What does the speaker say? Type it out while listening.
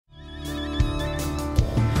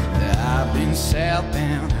I've been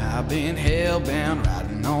southbound, I've been hellbound,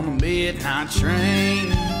 riding on the midnight train.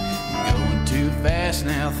 Going too fast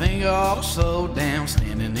now, think I ought to slow down,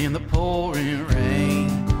 standing in the pouring rain.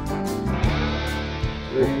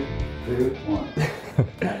 3, 2,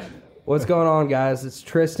 1. What's going on, guys? It's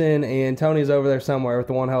Tristan, and Tony's over there somewhere with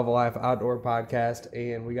the One Hell of a Life Outdoor Podcast,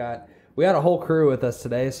 and we got a whole crew with us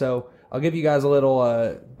today. So I'll give you guys a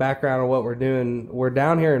little background on what we're doing. We're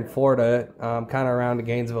down here in Florida, kind of around the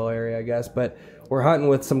Gainesville area, I guess, but we're hunting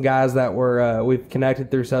with some guys that we've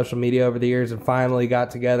connected through social media over the years, and finally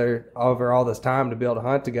got together over all this time to be able to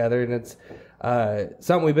hunt together. And it's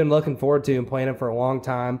something we've been looking forward to and planning for a long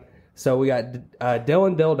time. So we got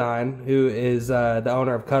Dildine, who is the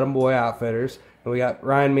owner of Cuttem Outfitters, and we got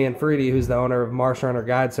Ryan Manfready, who's the owner of Marsh Runner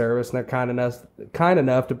Guide Service, and they're kind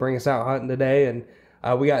enough to bring us out hunting today. And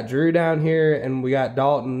we got Drew down here, and we got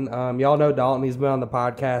Dalton. Y'all know Dalton; he's been on the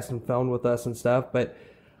podcast and filmed with us and stuff. But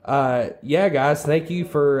yeah, guys, thank you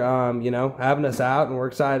for having us out, and we're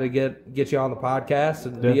excited to get you on the podcast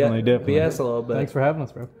and definitely BS a little bit. Thanks for having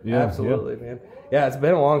us, bro. Yeah, absolutely, man. Yeah, it's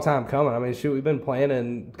been a long time coming. I mean, shoot, we've been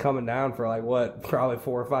planning coming down for probably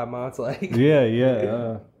 4 or 5 months.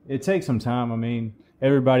 Yeah. It takes some time. I mean,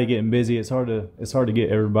 everybody getting busy. It's hard to get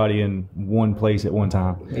everybody in one place at one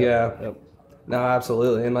time. Yeah. Yep. No,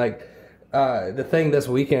 absolutely. And the thing this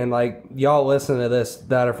weekend, y'all listen to this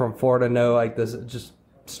that are from Florida know this just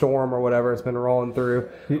storm or whatever it's been rolling through.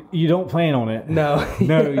 You don't plan on it. No.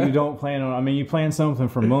 No, you don't plan on it. I mean, you plan something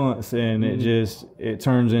for months, and it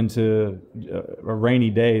turns into a rainy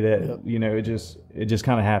day that it just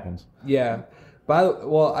kind of happens. Yeah.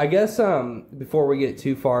 I guess before we get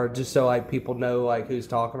too far, just so people know who's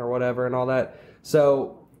talking or whatever and all that.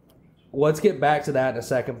 So let's get back to that in a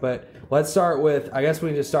second, but let's start with, I guess we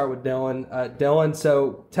can just start with Dylan. Dylan,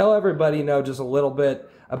 so tell everybody just a little bit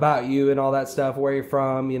about you and all that stuff, where you're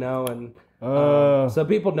from, and so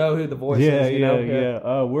people know who the voice is.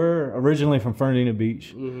 Yeah. We're originally from Fernandina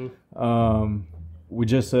Beach. Mm-hmm. We're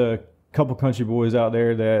just a couple country boys out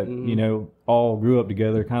there that all grew up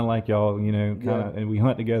together, kind of like y'all, and we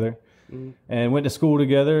hunt together, and went to school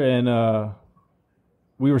together, and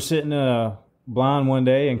we were sitting blind one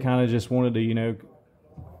day and kind of just wanted to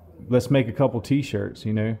let's make a couple T-shirts,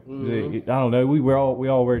 I don't know. We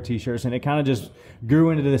all wear T-shirts, and it kind of just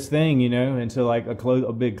grew into this thing, into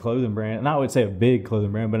a big clothing brand. And I would say a big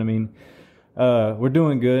clothing brand, but I mean, we're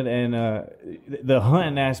doing good. And the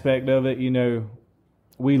hunting aspect of it,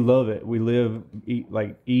 we love it. We live,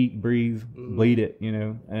 eat, breathe, bleed it,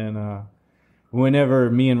 And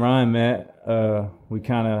whenever me and Ryan met, we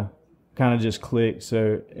kind of just clicked.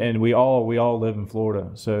 So, and we all live in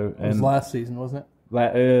Florida. So, it was last season, wasn't it?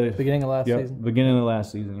 Beginning of last season. Beginning of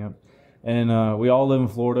last season, yep. And we all live in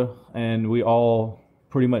Florida, and we all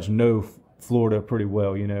pretty much know Florida pretty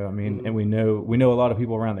well, I mean, and we know a lot of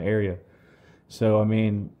people around the area. So I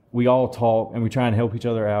mean, we all talk and we try and help each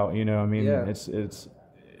other out, I mean, it's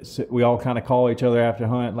we all kind of call each other after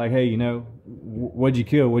hunt, hey, what'd you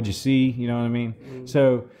kill? What'd you see? You know what I mean? Mm-hmm.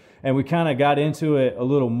 So, and we kind of got into it a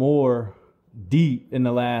little more deep in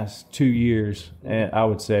the last 2 years, I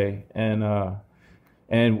would say,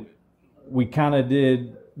 and we kind of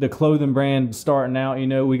did the clothing brand starting out.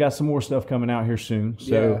 We got some more stuff coming out here soon.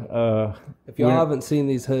 So if y'all haven't seen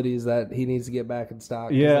these hoodies, that he needs to get back in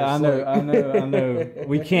stock. Yeah, I know.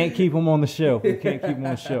 We can't keep them on the shelf.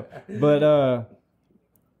 But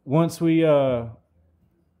once we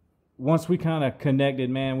kind of connected,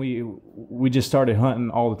 man, we just started hunting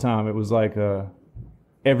all the time. It was like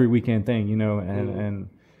every weekend thing, and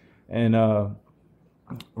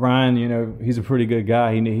Ryan, he's a pretty good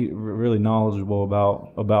guy. He's really knowledgeable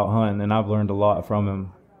about hunting, and I've learned a lot from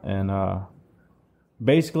him. And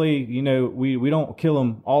basically, we don't kill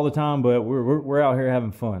them all the time, but we're out here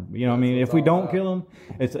having fun. I mean, if we don't kill them,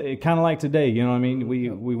 it's kind of like today. You know what I mean?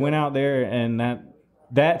 We went out there, and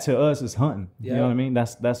that to us is hunting. You know what I mean?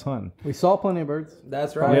 That's hunting. We saw plenty of birds.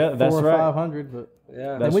 That's right. Yeah, that's 400 or right. 500, but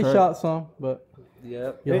and we shot some, but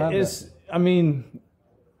I mean,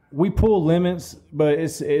 we pull limits, but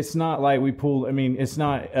it's not like we pull. I mean, it's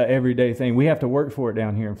not an everyday thing. We have to work for it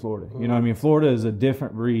down here in Florida. You know what I mean? Florida is a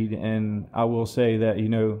different breed, and I will say that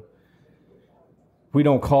we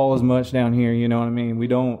don't call as much down here. You know what I mean?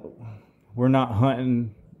 We're not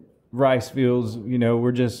hunting rice fields.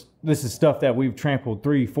 This is stuff that we've trampled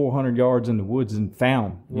 300-400 yards in the woods and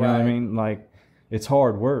found. You know what I mean? It's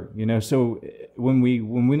hard work. So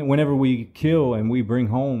whenever we kill and we bring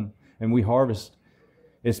home and we harvest,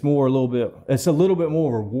 it's a little bit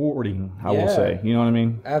more rewarding, I will say. You know what I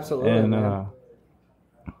mean? Absolutely. And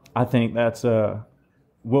I think that's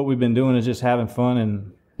what we've been doing, is just having fun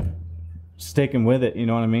and sticking with it. You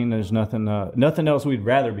know what I mean? There's nothing else we'd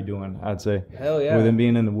rather be doing, I'd say. Hell yeah. Other than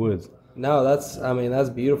being in the woods. No, that's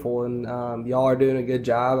beautiful, and y'all are doing a good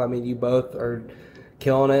job. I mean, you both are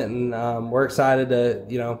killing it, and we're excited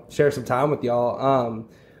to share some time with y'all.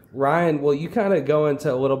 Ryan, will you kind of go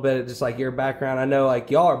into a little bit of just like your background? I know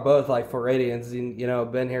like y'all are both like Floridians, and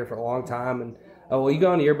been here for a long time, and will you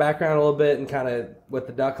go into your background a little bit and kind of with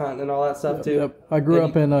the duck hunting and all that stuff too? Yep. I grew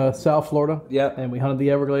up in South Florida. Yep. And we hunted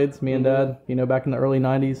the Everglades, me and Dad, back in the early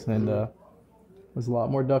 90s, and was a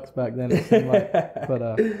lot more ducks back then, it seemed like.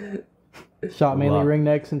 But shot mainly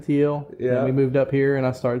ringnecks and teal. Yeah. And we moved up here, and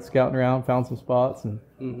I started scouting around, found some spots,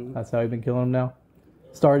 and that's how we've been killing them now.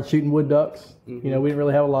 Started shooting wood ducks. We didn't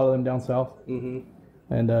really have a lot of them down south. And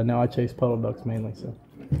now I chase puddle ducks mainly. So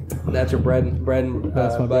that's your bread and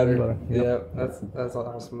that's my bread and butter. Yep. Yeah, that's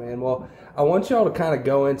awesome, man. Well, I want y'all to kind of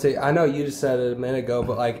go into. I know you just said it a minute ago,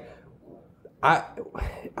 but like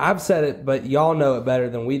I've said it, but y'all know it better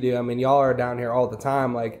than we do. I mean, y'all are down here all the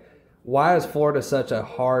time. Like, why is Florida such a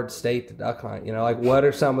hard state to duck hunt? Like, what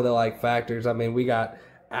are some of the like factors? I mean, we got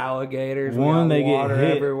alligators. One, we got they water get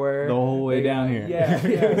hit everywhere the whole way down here. Yeah.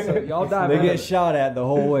 So y'all dive. They get shot at the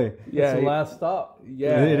whole way. Yeah, it's the last stop.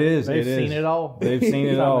 Yeah, it is. They've seen it all. They've seen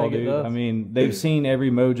it all, dude. I mean, they've seen every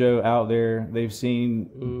mojo out there. They've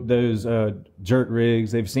seen those jerk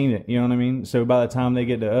rigs. They've seen it. You know what I mean? So by the time they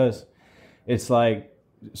get to us, it's like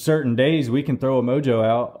certain days we can throw a mojo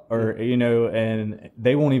out, or and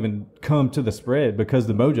they won't even come to the spread because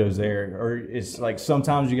the mojo's there. Or it's like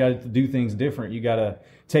sometimes you got to do things different. You got to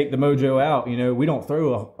take the mojo out. We don't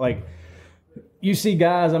throw you see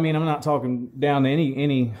guys, I mean, I'm not talking down to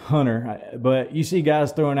any hunter, but you see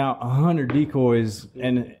guys throwing out 100 decoys,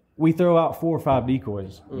 and we throw out 4 or 5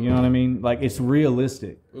 decoys. You know what I mean? Like, it's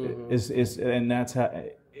realistic. And that's how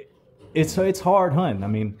it's hard hunting. I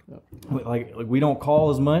mean, like we don't call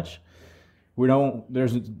as much. We don't.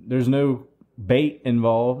 There's no bait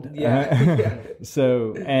involved. Yeah.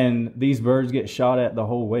 So, and these birds get shot at the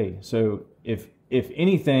whole way. So if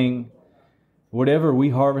anything, whatever we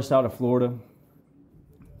harvest out of Florida,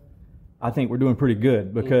 I think we're doing pretty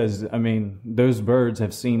good because I mean those birds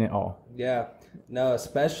have seen it all. Yeah. No,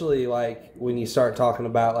 especially like when you start talking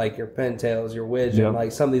about like your pintails, your widgeon,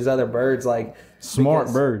 like some of these other birds, like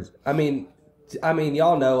smart birds. I mean,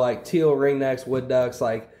 y'all know like teal, ringnecks, wood ducks,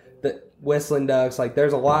 like the whistling ducks. Like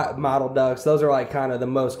there's a lot mottled ducks. Those are like kind of the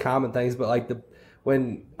most common things. But like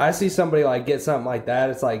when I see somebody like get something like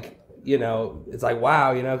that, it's like it's like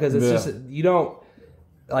wow, because it's just you don't.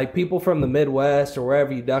 Like people from the Midwest or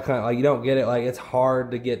wherever you duck hunt, like you don't get it. Like it's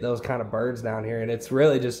hard to get those kind of birds down here, and it's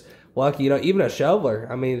really just lucky. Even a shoveler.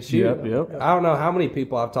 I mean, shoot. Yep. I don't know how many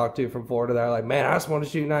people I've talked to from Florida that are like, man, I just want to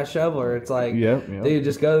shoot a nice shoveler. It's like, dude,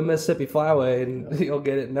 just go to the Mississippi Flyway and you'll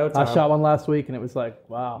get it in no time. I shot one last week, and it was like,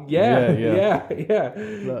 wow. Yeah.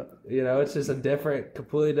 But, it's just a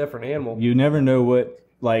completely different animal. You never know what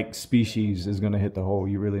like species is going to hit the hole.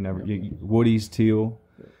 You really never. Woodies, teal,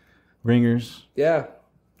 ringers. Yeah.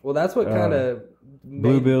 Well, that's what kind of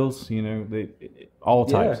bluebills, all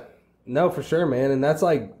types. Yeah. No, for sure, man. And that's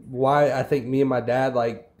like why I think me and my dad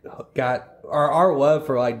like got our love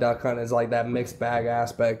for like duck hunting is like that mixed bag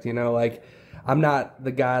aspect. Like I'm not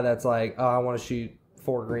the guy that's like, oh, I want to shoot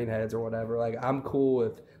 4 greenheads or whatever. Like I'm cool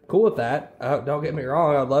with that. Don't get me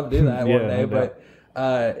wrong, I'd love to do that one day, but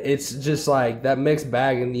it's just like that mixed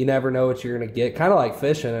bag, and you never know what you're gonna get. Kind of like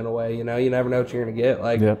fishing in a way, you never know what you're gonna get.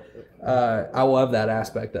 Like. I love that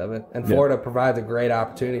aspect of it, and Florida provides a great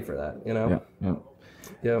opportunity for that.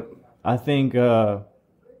 Yep. I think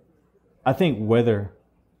weather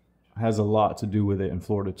has a lot to do with it in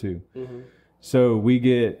Florida too. So we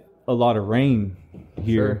get a lot of rain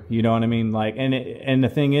here. Sure. You know what I mean? Like, and the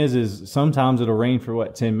thing is sometimes it'll rain for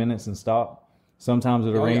 10 minutes and stop. Sometimes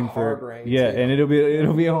it'll rain for rain too. And it'll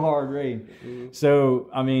be a hard rain. So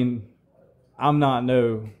I mean, I'm not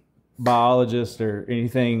no biologist or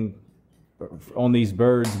anything on these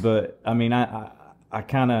birds, but I mean I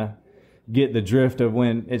kind of get the drift of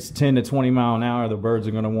when it's 10 to 20 mile an hour, the birds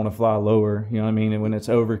are going to want to fly lower, you know what I mean? And when it's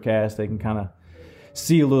overcast, they can kind of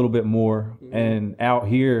see a little bit more. And out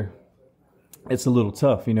here, it's a little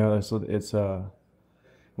tough, it's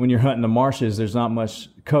when you're hunting the marshes, there's not much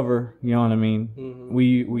cover, you know what I mean?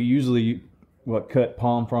 We usually cut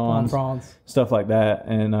palm fronds, stuff like that,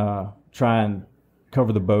 and try and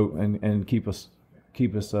cover the boat and keep us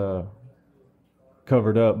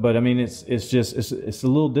covered up. But I mean, it's a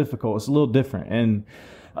little difficult. It's a little different.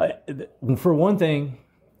 And for one thing,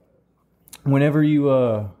 whenever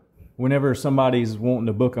somebody's wanting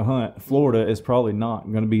to book a hunt, Florida is probably not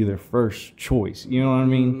going to be their first choice. You know what I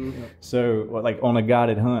mean? So like on a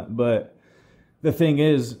guided hunt. But the thing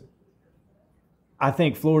is, I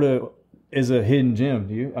think Florida is a hidden gem.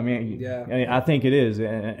 Do you? I mean, Yeah. I think it is,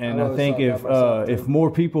 and I think if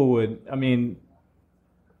more people would, I mean,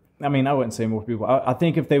 I wouldn't say more people. I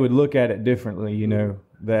think if they would look at it differently, you know,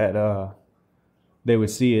 that they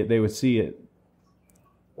would see it. They would see it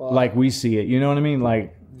like we see it. You know what I mean?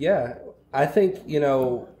 Like, yeah. I think, you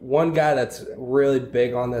know, one guy that's really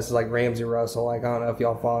big on this is like Ramsey Russell. Like, I don't know if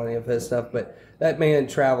y'all follow any of his stuff, but that man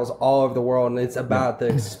travels all over the world, and it's about the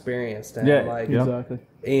experience to him. Yeah, like, Exactly.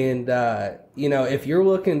 And, you know, if you're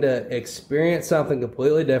looking to experience something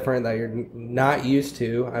completely different that you're not used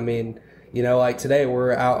to, I mean, you know, like today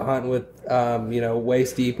we're out hunting with, you know,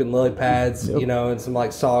 waist deep in lily pads, you know, and some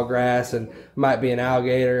like sawgrass, and might be an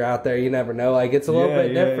alligator out there. You never know. Like, it's a little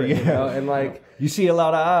bit different, you know, and like, you see a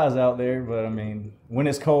lot of eyes out there, but I mean, when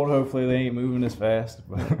it's cold, hopefully they ain't moving as fast.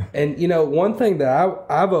 and you know, one thing that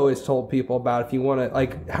I've always told people about, if you want to,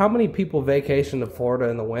 like, how many people vacation to Florida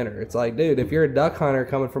in the winter? It's like, dude, if you're a duck hunter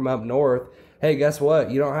coming from up north, hey, guess what?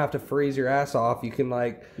 You don't have to freeze your ass off. You can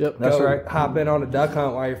that's right. Hop in on a duck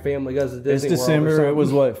hunt while your family goes to Disney It's World. December. It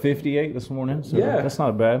was what, 58 this morning. So Yeah. that's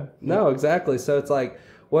not bad. No, exactly. So it's like,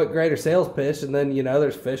 what greater sales pitch? And then, you know,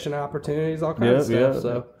 there's fishing opportunities, all kinds of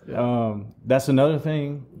stuff. So that's another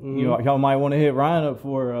thing. You know, y'all might want to hit Ryan up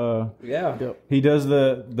for. He does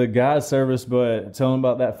the guide service, but tell him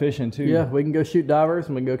about that fishing too. Yeah, we can go shoot divers,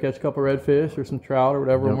 and we can go catch a couple redfish or some trout or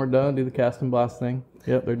whatever when we're done. Do the cast and blast thing.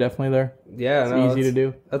 Yep, they're definitely there. Yeah, it's easy to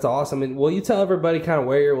do. That's awesome. And will you tell everybody kind of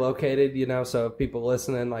where you're located? You know, so if people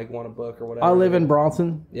listening like want to book or whatever. I live in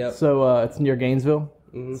Bronson. Yep. So it's near Gainesville.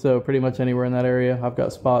 So pretty much anywhere in that area. I've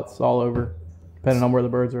got spots all over, depending on where the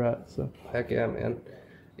birds are at. So heck yeah, man.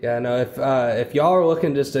 Yeah, no. If y'all are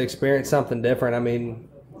looking just to experience something different, I mean,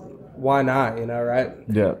 why not? You know, right?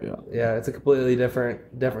 Yeah. Yeah, it's a completely different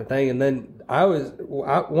thing. And then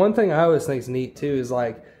one thing I always think is neat too is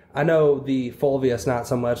like, I know the Fulvius not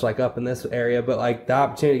so much like up in this area, but like the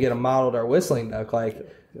opportunity to get a mottled or whistling duck, like.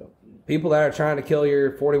 People that are trying to kill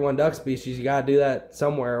your 41 duck species, you got to do that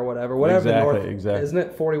somewhere or whatever. Exactly. Isn't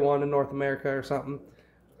it 41 in North America or something?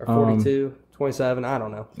 Or 42, 27? I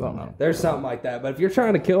don't know. There's something like that. But if you're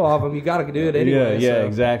trying to kill all of them, you got to do it anyway. Yeah,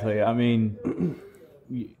 exactly. I mean,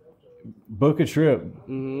 book a trip.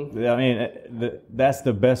 Mm-hmm. I mean, that's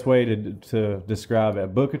the best way to describe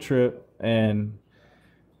it. Book a trip, and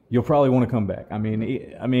you'll probably want to come back. I mean,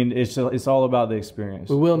 it's all about the experience.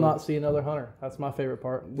 We will not see another hunter. That's my favorite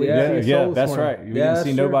part. Yeah, that's right. You didn't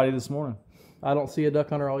see nobody this morning. I don't see a duck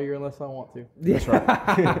hunter all year unless I want to. That's right.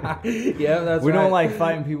 Yeah, that's right. We don't like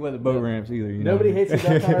fighting people at the boat ramps either. You Nobody know? hates a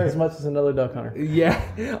duck hunter as much as another duck hunter. Yeah,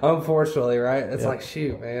 unfortunately, right? It's like,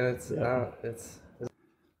 shoot, man. It's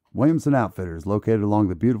Williamson Outfitters, located along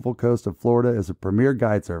the beautiful coast of Florida, is a premier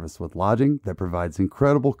guide service with lodging that provides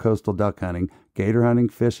incredible coastal duck hunting, gator hunting,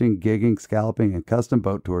 fishing, gigging, scalloping, and custom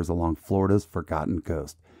boat tours along Florida's forgotten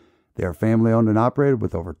coast. They are family owned and operated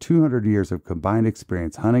with over 200 years of combined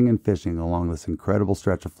experience hunting and fishing along this incredible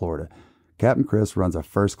stretch of Florida. Captain Chris runs a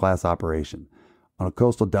first-class operation. On a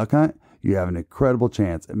coastal duck hunt, you have an incredible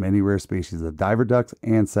chance at many rare species of diver ducks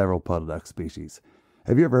and several puddle duck species.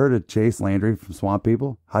 Have you ever heard of Chase Landry from Swamp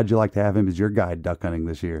People? How'd you like to have him as your guide duck hunting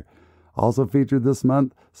this year? Also featured this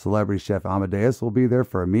month, celebrity chef Amadeus will be there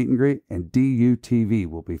for a meet and greet, and DUTV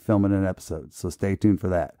will be filming an episode, so stay tuned for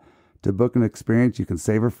that. To book an experience you can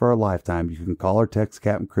savor for a lifetime, you can call or text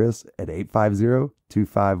Captain Chris at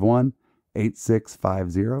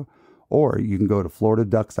 850-251-8650, or you can go to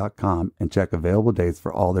floridaducks.com and check available dates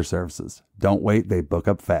for all their services. Don't wait, they book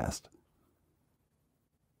up fast.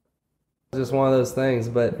 just one of those things.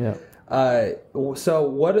 But so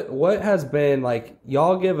what has been like?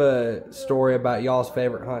 Y'all give a story about y'all's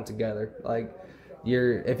favorite hunt together. Like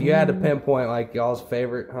if you had to pinpoint like y'all's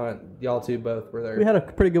favorite hunt, y'all two both were there. We had a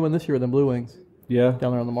pretty good one this year with them blue wings. Yeah,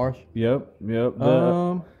 down there on the marsh. Yep.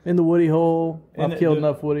 In the woody hole, I've killed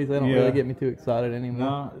enough woodies. They don't really get me too excited anymore.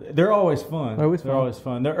 No, they're always fun. They're always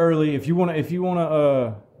fun. They're early. If you want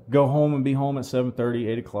to go home and be home at 7:30,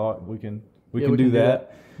 8 o'clock, we can do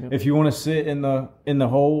that. Yep. If you want to sit in the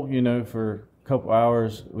hole, for a couple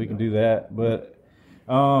hours, we can do that. But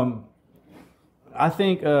I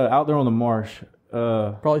think out there on the marsh,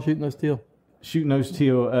 probably shooting those teal.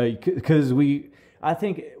 Because I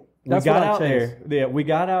think. That's we got out there. Yeah, we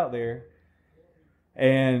got out there,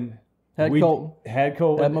 and had Colton. Had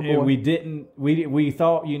my boy. We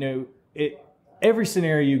thought, every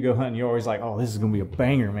scenario you go hunting, you're always like, oh, this is gonna be a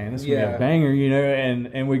banger, man. This is gonna be a banger,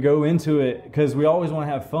 and we go into it because we always want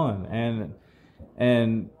to have fun,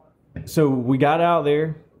 and so we got out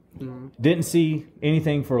there, didn't see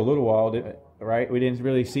anything for a little while, right? We didn't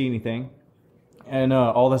really see anything, and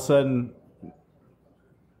all of a sudden.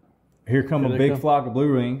 here come a big flock of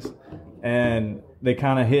blue wings, and they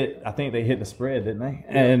kind of hit. I think they hit the spread, didn't they?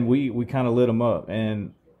 Yeah. And we kind of lit them up,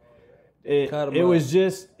 and it was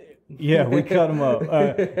just we cut them up.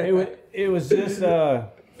 It was just I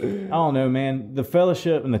don't know, man. The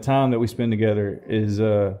fellowship and the time that we spend together is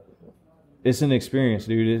it's an experience,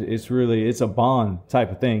 dude. It's a bond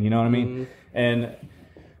type of thing. You know what I mean? And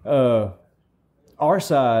our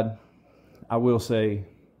side, I will say,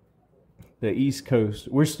 the East Coast.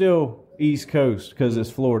 We're still East Coast because it's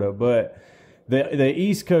Florida, but the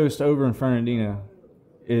East Coast over in Fernandina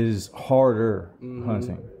is harder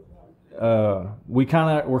hunting. We're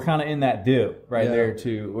kind of in that dip there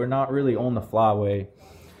too. We're not really on the flyway.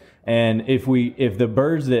 And if the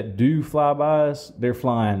birds that do fly by us, they're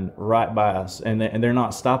flying right by us, and they're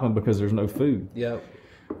not stopping because there's no food. Yep.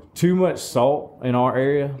 Too much salt in our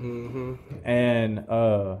area, and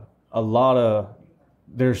a lot of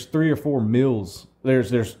there's 3 or 4 mills.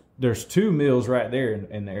 There's 2 mills right there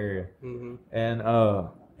in the area, and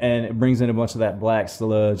it brings in a bunch of that black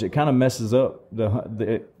sludge. It kind of messes up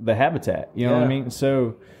the habitat. You know what I mean?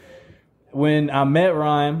 So when I met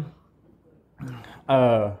Ryan,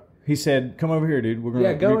 he said, "Come over here, dude. We're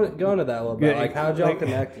gonna go into that a little bit. Like, how'd y'all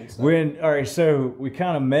connect and stuff?" So we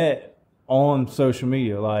kind of met on social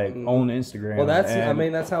media, like on Instagram. Well, that's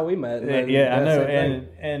how we met. I know,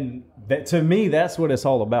 and that, to me, that's what it's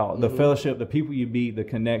all about: the fellowship, the people you meet, the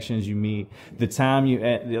connections you meet, the time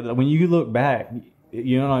when you look back.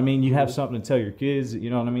 You know what I mean? You have something to tell your kids.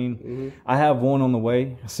 You know what I mean? I have one on the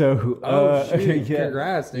way. So,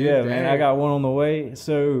 congrats, dude. Yeah, man, I got one on the way.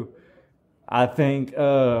 So, I think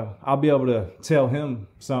I'll be able to tell him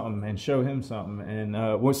something and show him something. And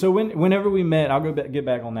so whenever we met, I'll get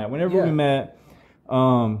back on that. Whenever we met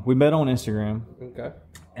on Instagram. Okay.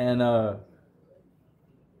 And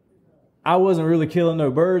I wasn't really killing no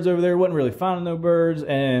birds over there. Wasn't really finding no birds.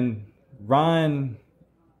 And Ryan,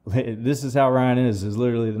 this is how Ryan is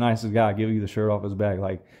literally the nicest guy. Give you the shirt off his back.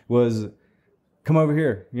 Like, come over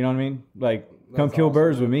here. You know what I mean? Like, come kill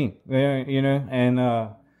birds with me. You know? And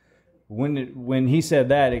when he said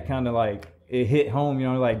that, it kind of like, it hit home,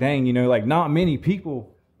 you know, like, dang, you know, like, not many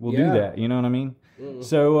people will do that. You know what I mean?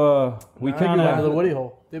 So we kind of hunted the woody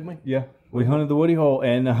hole, didn't we? Yeah. We hunted the woody hole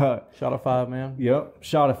and shot a 5-man. Yep.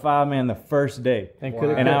 Shot a 5-man the first day. And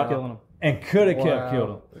could have kept killing him. And could have kept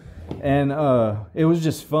killing him. And it was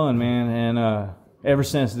just fun, man. And ever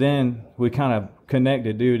since then, we kind of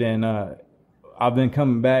connected, dude. And I've been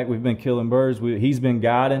coming back. We've been killing birds. He's been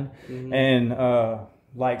guiding. And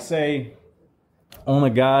like, say, on a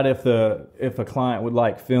guide, if a client would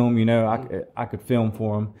like film, you know, I could film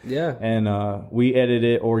for him. Yeah. And we edit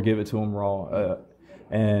it or give it to him raw.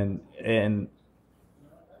 And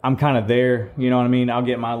I'm kind of there. You know what I mean? I'll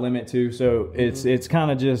get my limit too. So it's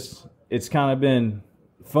kind of been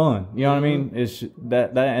fun, you know what I mean? It's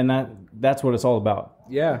that's what it's all about.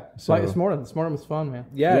 Yeah. So, like this morning was fun, man.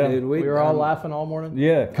 Yeah, dude. We were all laughing all morning.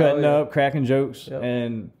 Yeah, cutting up, cracking jokes,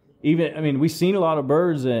 and even, I mean, we seen a lot of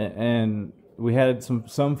birds, and we had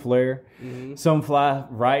some flare, some fly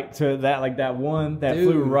right to that, like that one that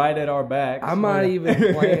flew right at our back. I'm not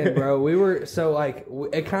even playing, bro. We were so like,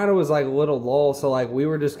 it kind of was like a little lull. So like, we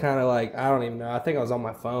were just kind of like, I don't even know. I think I was on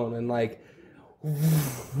my phone and like.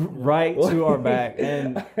 Right to our back,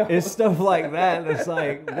 and it's stuff like that that's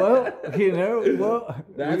like, well, you know,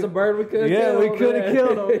 that's a bird we could have killed. We could have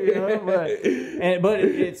killed him, you know, but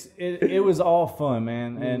it was all fun,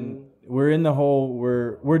 man. And we're in the hole,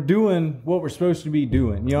 we're doing what we're supposed to be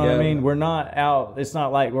doing, you know what I mean? We're not out, it's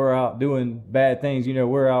not like we're out doing bad things, you know.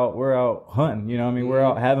 We're out hunting, you know what I mean? We're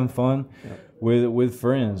out having fun with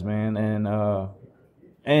friends, man.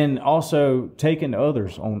 And also taking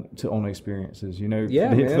others on experiences, you know,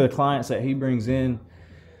 the clients that he brings in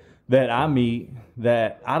that I meet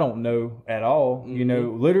that I don't know at all, you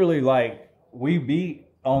know, literally, like, we beat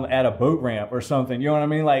at a boat ramp or something, you know what I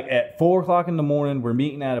mean? Like at 4:00 in the morning, we're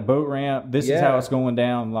meeting at a boat ramp. This is how it's going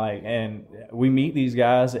down. Like, and we meet these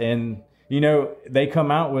guys, and you know, they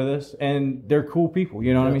come out with us, and they're cool people,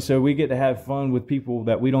 you know what I mean? So we get to have fun with people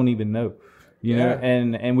that we don't even know. You know,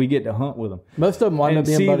 and we get to hunt with them. Most of them wind up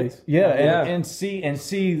being buddies. And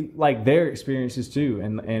see like their experiences too,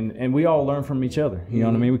 and we all learn from each other. You know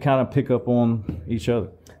what I mean? We kind of pick up on each other.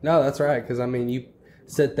 No, that's right. Because I mean, you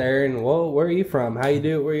sit there and, well, where are you from? How you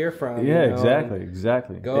do it where you're from? Yeah, you know,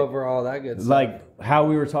 exactly. Go over all that good stuff. Like how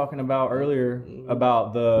we were talking about earlier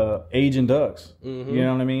about the aging ducks. You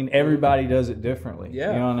know what I mean? Everybody does it differently.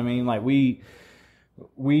 Yeah. You know what I mean? Like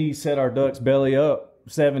we set our ducks belly up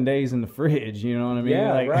 7 days in the fridge, you know what I mean?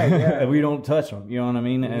 Yeah, like, right, yeah. We don't touch them, you know what I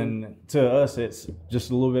mean? And to us, it's just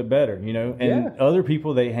a little bit better, you know? And other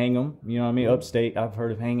people, they hang them, you know what I mean? Upstate, I've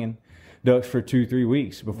heard of hanging ducks for 2-3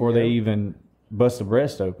 weeks before they even bust the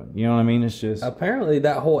breast open. You know what I mean? It's just apparently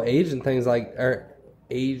that whole Asian thing's like, or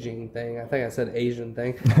aging thing. I think I said Asian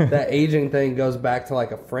thing. That aging thing goes back to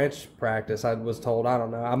like a French practice. I was told. I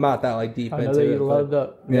don't know. I'm not that like deep I know into they it. eat a lot of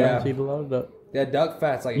duck. Yeah. Eat a lot of duck. Yeah, duck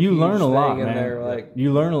fat's like a you huge learn a lot, thing in man. there. Like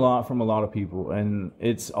you learn a lot from a lot of people, and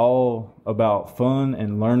it's all about fun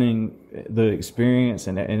and learning the experience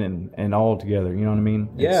and all together. You know what I mean?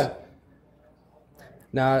 yeah.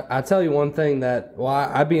 Now I tell you one thing that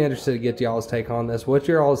I'd be interested to get y'all's take on this. What's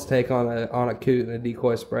your all's take on a coot and a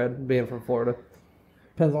decoy spread? Being from Florida.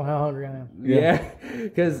 Depends on how hungry I am. Yeah,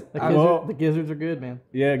 because The gizzards are good, man.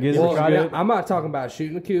 Yeah, gizzards are good. I'm not talking about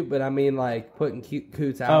shooting a coot, but I mean like putting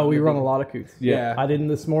coots out. Oh, we run a lot of coots. Yeah. I didn't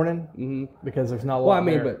this morning because there's not a lot. Well, I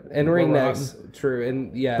mean, there. but and ringnecks, true,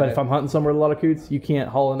 and yeah. But if I'm hunting somewhere with a lot of coots, you can't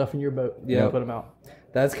haul enough in your boat. Yeah. To put them out.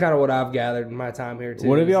 That's kind of what I've gathered in my time here too.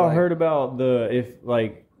 What have It's y'all like, heard about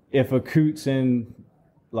if a coot's in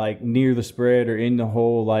like near the spread or in the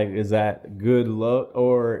hole, like is that good luck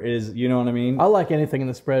or is, you know what I mean? I like anything in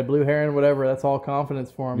the spread, blue heron, whatever. That's all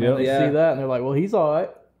confidence for them. Yep. They Yeah. see that and they're like, well, he's all right.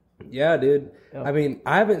 Yeah, dude. Yeah. I mean,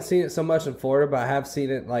 I haven't seen it so much in Florida, but I have seen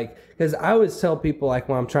it like because I always tell people like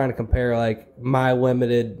when I'm trying to compare like my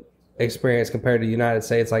limited experience compared to the United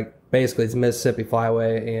States, like basically it's Mississippi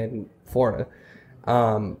Flyway and Florida,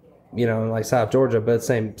 you know, and like South Georgia, but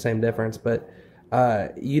same difference, but.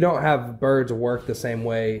 You don't have birds work the same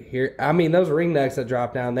way here. I mean, those ringnecks that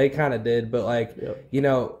drop down, they kind of did, but like, you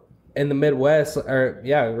know, in the Midwest, or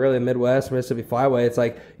really Midwest, Mississippi Flyway, it's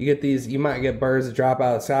like you get these, you might get birds that drop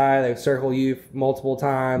out of the sky, they circle you multiple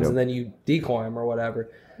times, and then you decoy them or whatever.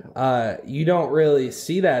 You don't really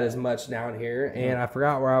see that as much down here, and I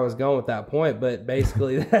forgot where I was going with that point, but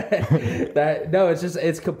basically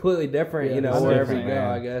it's completely different, you know, wherever you go,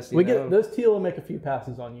 I guess. We get those teal will make a few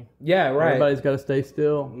passes on you. Yeah, right. Everybody's got to stay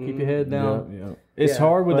still, keep your head down. Yeah. It's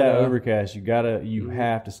hard with that overcast. You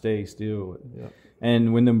have to stay still.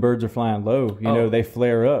 And when them birds are flying low, you know, they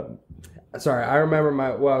flare up. Sorry, I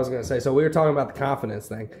remember what I was going to say. So we were talking about the confidence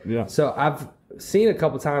thing. Yeah. So I've seen a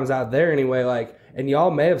couple times out there anyway, like, and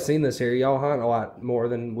y'all may have seen this here. Y'all hunt a lot more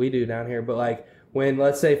than we do down here. But like when,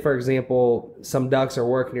 let's say, for example, some ducks are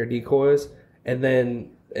working your decoys and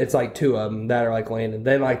then it's like two of them that are like landing.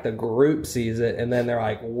 Then like the group sees it and then they're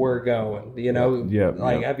like, we're going, you know? Yeah.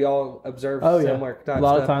 Like, have y'all observed similar type A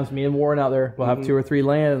lot stuff? of times me and Warren out there, we'll have 2 or 3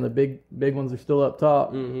 land and the big ones are still up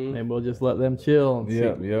top and we'll just let them chill and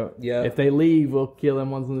see. Yeah. If they leave, we'll kill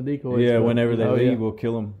them ones in the decoys. Yeah, but, whenever they leave, we'll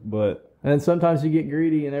kill them. But and then sometimes you get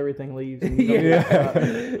greedy and everything leaves.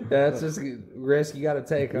 And That's just a risk you got to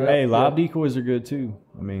take. Huh? Hey, live decoys are good too.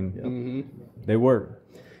 I mean, they work.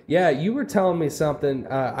 Yeah, you were telling me something.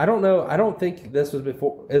 I don't know. I don't think this was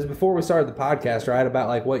before. It was before we started the podcast, right? About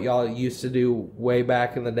like what y'all used to do way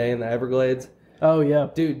back in the day in the Everglades. Oh yeah,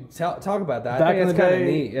 dude, talk about that. Back I think in it's the kind of day,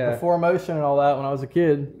 neat. Yeah. before motion and all that, when I was a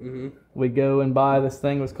kid, we'd go and buy this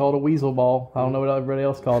thing. It was called a weasel ball. I don't know what everybody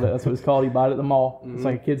else called it. That's what it's called. You buy it at the mall. It's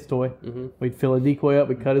like a kid's toy. We'd fill a decoy up.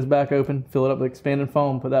 We'd cut his back open, fill it up with expanded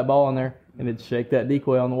foam, put that ball in there, and it'd shake that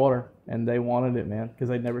decoy on the water. And they wanted it, man, because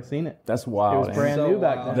they'd never seen it. That's wild. It was brand new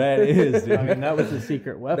back then. That is, dude. I mean, that was the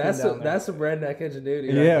secret weapon. That's some redneck ingenuity.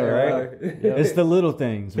 Right? It's the little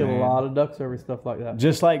things, Kill man. a lot of ducks over stuff like that.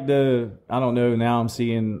 Just like I don't know, now I'm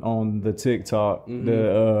seeing on the TikTok,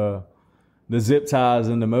 the zip ties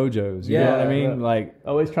and the mojos. You know what I mean? Like,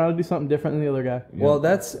 always trying to do something different than the other guy. Well,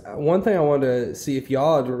 that's one thing I wanted to see if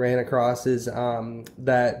y'all had ran across is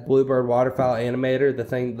that Bluebird waterfowl animator. The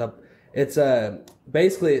thing, it's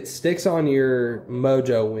basically it sticks on your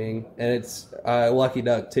mojo wing, and it's Lucky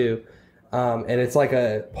Duck too. And it's like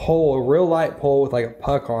a pole, a real light pole with like a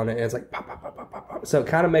puck on it, and it's like pop, pop, pop, pop, pop, pop. So it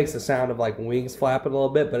kind of makes the sound of like wings flapping a little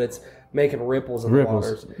bit, but it's making ripples in the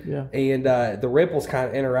waters. Yeah. And the ripples kind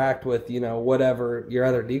of interact with, you know, whatever your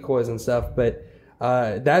other decoys and stuff. But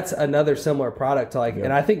that's another similar product to like,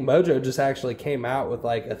 and I think Mojo just actually came out with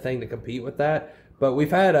like a thing to compete with that. But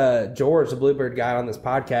we've had George, the Bluebird guy, on this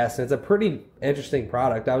podcast, and it's a pretty interesting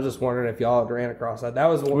product. I was just wondering if y'all had ran across that. That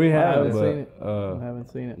was one. we I have, haven't but, seen it. I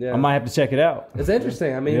haven't seen it. Yeah. I might have to check it out. It's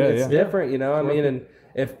interesting. I mean, it's different, you know. I mean, and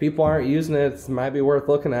if people aren't using it, it might be worth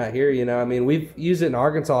looking at here, you know. I mean, we've used it in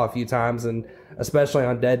Arkansas a few times, and especially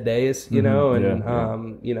on dead days, you know,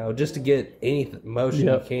 and you know, just to get any motion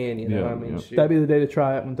you can, you know. I mean, shoot. That'd be the day to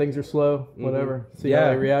try it when things are slow, whatever. See how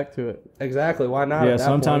they react to it. Exactly. Why not? Yeah,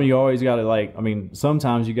 sometimes you always got to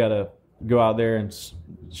sometimes you got to go out there and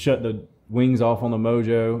shut the wings off on the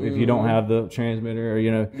mojo if you don't have the transmitter, or,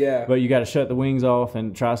 you know. Yeah. But you got to shut the wings off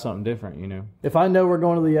and try something different, you know. If I know we're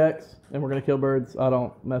going to the X and we're going to kill birds, I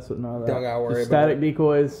don't mess with none of that. Don't gotta worry just about static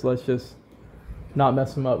decoys. Let's just not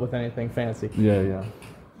mess them up with anything fancy. Yeah, yeah.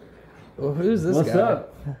 Well, who's this What's guy?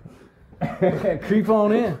 up? Creep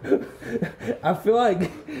on in. I feel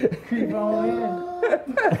like Creep on in.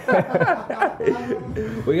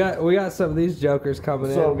 we got some of these jokers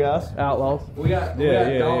coming in. What's up, guys? Outlaws. We got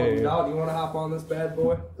Yeah. Dalton. Dalton, you want to hop on this bad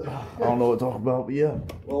boy? I don't know what to talk about, but yeah.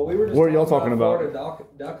 Well, we were just What are y'all talking about? Florida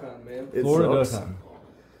duck hunt, man. It Florida sucks. does.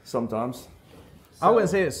 Sometimes. I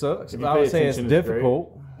wouldn't say it sucks. If you I pay would say it's attention, it's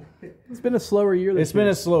difficult. It's been a slower year this It's been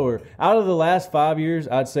a slower. Out of the last 5 years,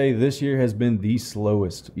 I'd say this year has been the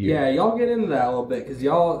slowest year. Yeah, y'all get into that a little bit because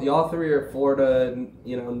y'all three are Florida,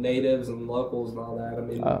 natives and locals and all that. I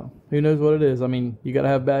mean, who knows what it is? I mean, you got to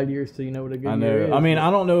have bad years till you know what a good I year is. know. I mean,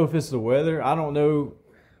 I don't know if it's the weather. I don't know.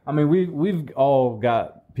 I mean, we've all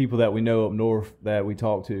got people that we know up north that we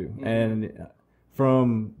talk to, Mm-hmm. and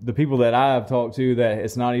from the people that I've talked to, that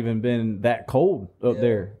it's not even been that cold up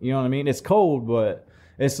there. You know what I mean? It's cold, but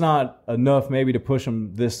it's not enough maybe to push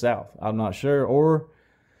them this south. I'm not sure,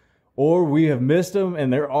 or we have missed them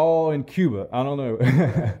and they're all in Cuba. I don't know.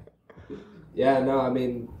 yeah, no, I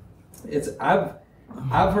mean,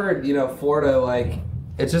 I've heard Florida, like,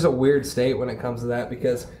 it's just a weird state when it comes to that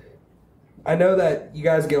because I know that you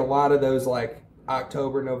guys get a lot of those like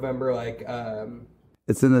October, November, like.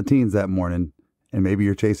 It's in the teens that morning, and maybe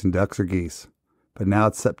you're chasing ducks or geese. But now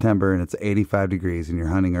it's September and it's 85 degrees and you're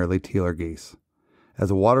hunting early teal or geese.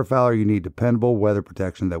 As a waterfowler, you need dependable weather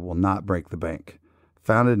protection that will not break the bank.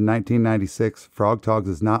 Founded in 1996, Frog Togs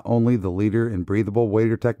is not only the leader in breathable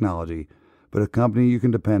wader technology, but a company you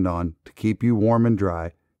can depend on to keep you warm and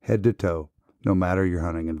dry, head to toe, no matter your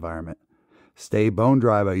hunting environment. Stay bone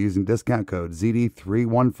dry by using discount code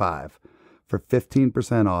ZD315 for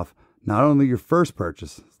 15% off not only your first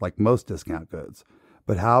purchase, like most discount codes,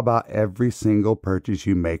 but how about every single purchase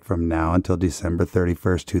you make from now until December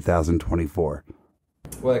 31st, 2024?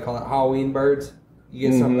 What they call it, Halloween birds. You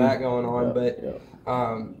get some of that going on, but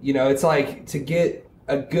it's like to get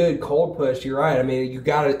a good cold push. You're right. I mean,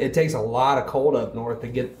 it takes a lot of cold up north to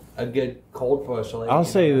get a good cold push. Like, I'll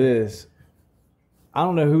say this. I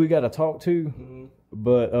don't know who we got to talk to,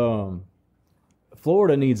 but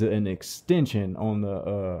Florida needs an extension on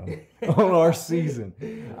the on our season.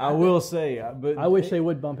 I will say, but I wish they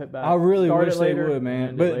would bump it back. I really Start wish it they later, would, man.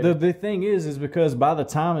 end it But later. the thing is because by the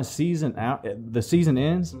time the season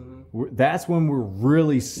ends, that's when we're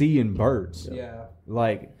really seeing birds. Yeah.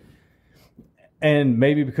 Like, and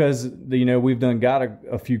maybe because we've got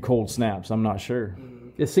a few cold snaps. I'm not sure.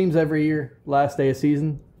 It seems every year, last day of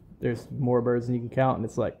season, there's more birds than you can count, and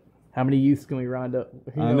it's like, how many youths can we round up?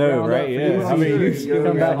 I know, round right? up for Yeah. this How many season? youths You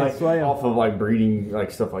come back and like, slay 'em. off of like breeding,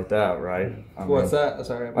 like stuff like that, right? I What's mean, that?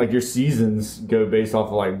 Sorry. Like your seasons go based off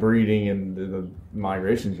of like breeding and the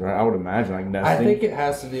migrations, right? I would imagine like nesting. I think it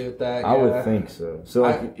has to do with that. I yeah. would think so. So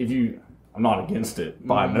like I'm not against it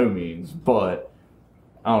by no means, but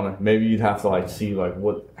I don't know. Maybe you'd have to like see like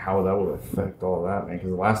how that would affect all that, man.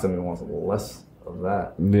 Because the last time we wanted less of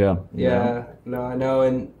that. Yeah. Yeah. No, I know,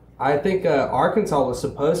 and I think Arkansas was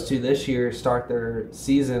supposed to this year start their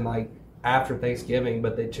season like after Thanksgiving,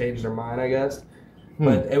 but they changed their mind, I guess.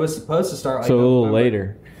 But it was supposed to start like So a little November.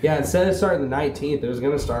 later. Yeah, instead of starting the 19th, it was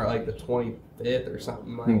going to start like the 25th or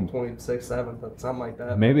something, like 26th, 7th, something like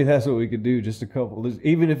that. Maybe that's what we could do. Just a couple.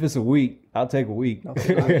 Even if it's a week, I'll take a week. I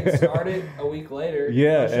mean, start it a week later.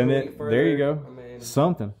 Yeah, push it and a then week further. there you go. I mean,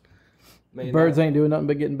 Something. Birds ain't doing nothing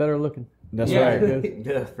but getting better looking. That's Yeah. right.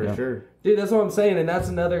 Yeah, for sure. Dude, that's what I'm saying, and that's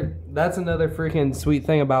another freaking sweet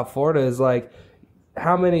thing about Florida is like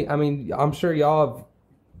how many. I mean, I'm sure y'all have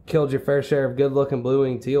killed your fair share of good-looking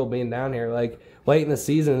blue-winged teal being down here. Like late in the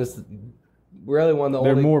season, it's really one of the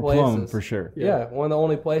They're only more places. plumb for sure. Yeah, one of the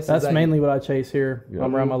only places. That's that mainly what I chase here.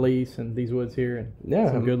 I'm around my lease and these woods here, and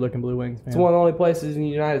some good looking blue wings. It's one of the only places in the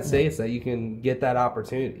United States that you can get that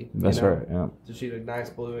opportunity. That's right. Yeah. To shoot a nice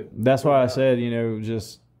blue. That's why I said,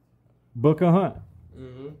 just book a hunt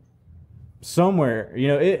somewhere.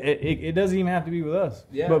 It doesn't even have to be with us.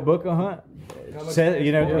 Yeah. But book a hunt. Come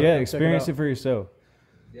Experience it for yourself.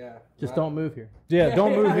 Yeah. Just don't move here. Yeah,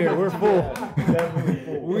 don't move here. We're full.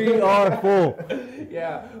 We are full.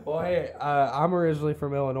 Yeah. Well, hey, I'm originally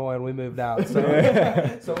from Illinois and we moved out,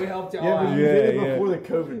 so so we helped y'all out. You did it Yeah. before the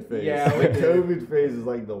COVID phase. Yeah, the we did. COVID phase is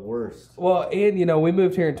like the worst. Well, and we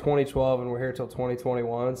moved here in 2012 and we're here till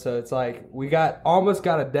 2021, so it's like we almost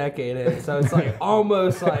got a decade in, so it's like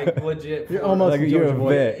almost like legit. You're almost Like a you're Georgia a boy.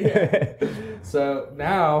 vet. Yeah. So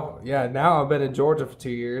now I've been in Georgia for 2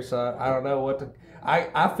 years, so I don't know what to.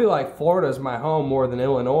 I feel like Florida's my home more than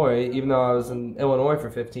Illinois, even though I was in Illinois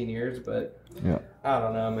for 15 years, but Yeah. I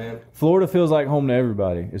don't know, man. Florida feels like home to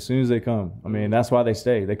everybody as soon as they come. I mean, that's why they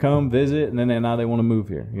stay. They come, visit, and then now they want to move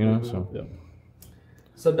here. So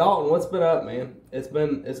So Dalton, what's been up, man? It's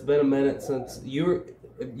been a minute since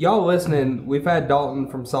y'all listening. We've had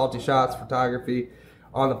Dalton from Salty Shots Photography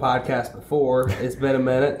on the podcast before. It's been a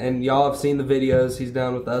minute, and y'all have seen the videos he's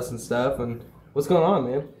done with us and stuff. And what's going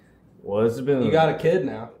on, man? Well, it's been. You got a kid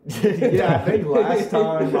now. Yeah, I think last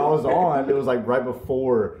time I was on, it was like right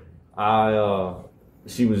before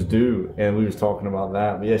she was due, and we was talking about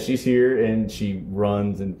that. But yeah, she's here, and she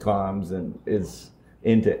runs and climbs, and is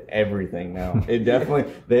into everything now. It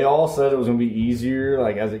definitely. They all said it was gonna be easier,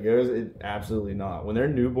 like as it goes. It absolutely not. When they're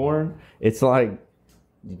newborn, it's like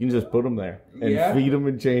you can just put them there and feed them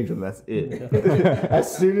and change them. That's it.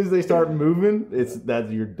 As soon as they start moving,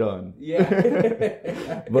 you're done.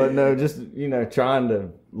 Yeah. But no, just trying to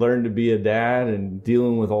learn to be a dad and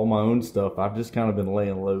dealing with all my own stuff. I've just kind of been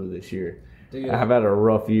laying low this year. Dude. I've had a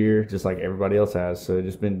rough year, just like everybody else has. So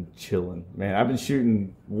just been chilling, man. I've been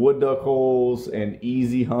shooting wood duck holes and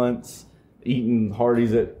easy hunts, eating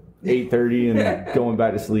Hardee's at 8:30 and going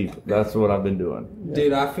back to sleep. That's what I've been doing.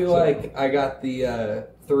 Dude, I feel like I got the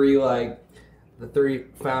three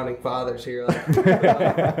founding fathers here,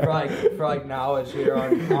 for knowledge here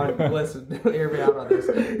on listen, hear me out on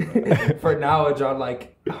this, for knowledge on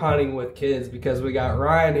like hunting with kids, because we got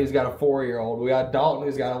Ryan who's got a 4-year-old, we got Dalton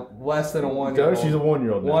who's got less than a 1-year-old. She's a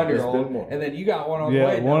 1-year-old. 1-year-old, and then you got one on the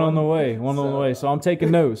way. One on the way. So I'm taking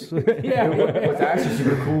notes. Yeah. What's actually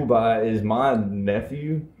super cool about it is my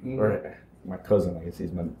nephew or my cousin, I guess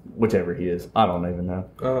he's whichever he is. I don't even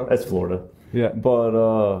know. That's Florida. Yeah,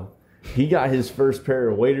 but he got his first pair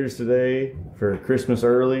of waders today for Christmas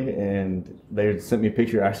early, and they sent me a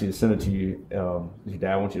picture actually to send it to you. Your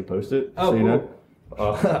dad wants you to post it, so you know.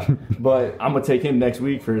 But I'm gonna take him next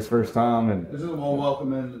week for his first time, and this is a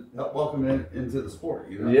welcome into the sport.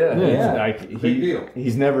 Big deal.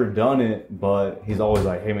 He's never done it, but he's always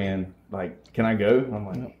like, "Hey man, like, can I go?" And I'm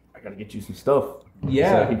like, "I gotta get you some stuff."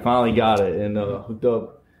 Yeah. So he finally got it and hooked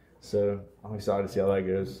up. So I'm excited to see how that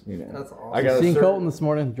goes. That's awesome. I seen Colton this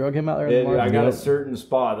morning. Drug him out there. In the I got a certain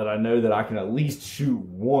spot that I know that I can at least shoot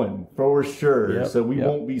one for sure. So we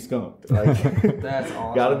won't be skunked. Like, that's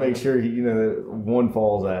awesome. Got to make sure one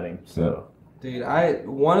falls at him. So. Dude,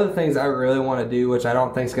 one of the things I really want to do, which I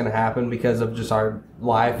don't think is going to happen because of just our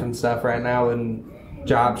life and stuff right now and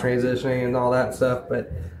job transitioning and all that stuff,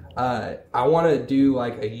 but I want to do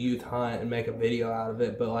like a youth hunt and make a video out of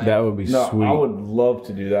it. But like, that would be sweet. I would love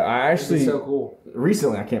to do that. I actually so cool.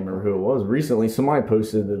 Recently, I can't remember who it was. Recently, somebody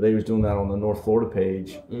posted that they was doing that on the North Florida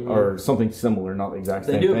page or something similar, not the exact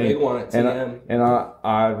same thing. They do a big one at TM. And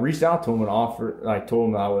I reached out to him and offered, like, told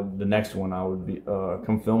him that the next one I would be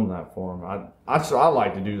come film that for him. I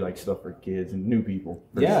like to do like stuff for kids and new people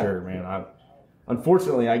for sure, man.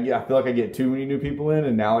 Unfortunately, I feel like I get too many new people in,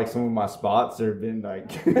 and now like some of my spots have been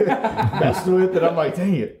like messed with, and I'm like,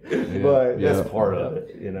 dang it. But that's part of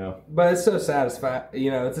it, But it's so satisfying.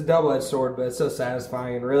 It's a double-edged sword, but it's so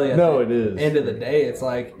satisfying. And really, at it is. End of the day, it's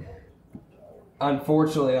like,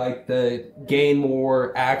 unfortunately, like the gain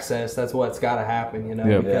more access. That's what's got to happen,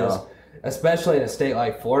 because. Especially in a state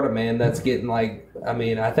like Florida, man, that's getting like, I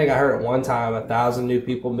think I heard at one time 1,000 new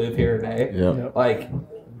people move here a day. Yeah. Like,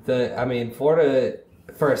 Florida,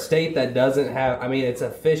 for a state that doesn't have, it's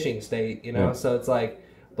a fishing state, so it's like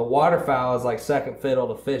the waterfowl is like second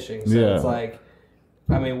fiddle to fishing. So it's like,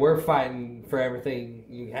 we're fighting for everything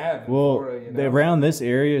you have in Florida, Around this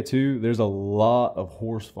area, too, there's a lot of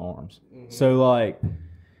horse farms. Mm-hmm. So, like,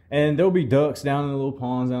 and there'll be ducks down in the little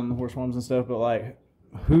ponds down in the horse farms and stuff, but, like,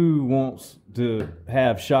 who wants to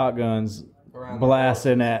have shotguns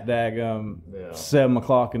blasting at daggum 7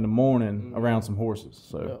 o'clock in the morning around some horses?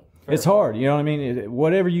 So it's hard, you know what I mean?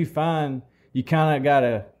 Whatever you find, you kind of got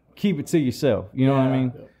to keep it to yourself, you know what I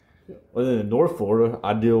mean? Well, in North Florida,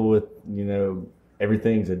 I deal with,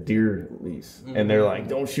 everything's a deer lease. And they're like,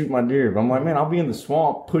 don't shoot my deer. But I'm like, man, I'll be in the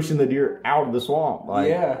swamp pushing the deer out of the swamp.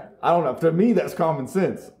 Like, I don't know. To me, that's common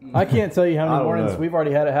sense. I can't tell you how many mornings we've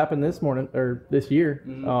already had it happen this morning or this year.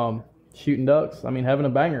 Shooting ducks. Having a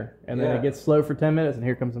banger. And then it gets slow for 10 minutes and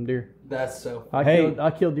here comes some deer. That's so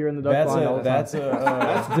I killed deer in the duck line all the time.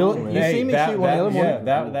 That's cool, you see me shoot one the other morning?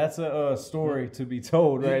 That's a story to be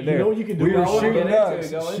told right there. You know what you can do? We were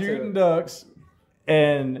shooting ducks.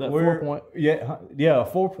 And we're 4 point. a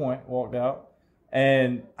 4 point walked out,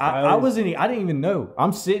 and I didn't even know.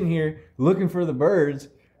 I'm sitting here looking for the birds,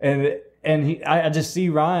 and I just see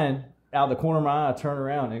Ryan out the corner of my eye. I turn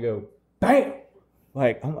around and go, bam!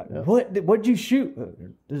 Like, I'm like, what'd you shoot?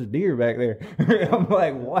 There's a deer back there. I'm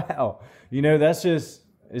like, wow. That's just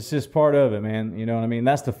it's just part of it, man. You know what I mean?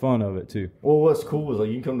 That's the fun of it too. Well, what's cool is like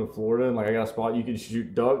you can come to Florida and like I got a spot you can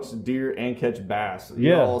shoot ducks, deer, and catch bass.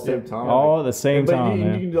 Yeah, all at the same time. All at the same But time, you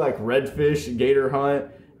man. can do like redfish, gator hunt,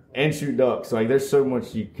 and shoot ducks. So, like there's so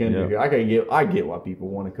much you can do here. I get why people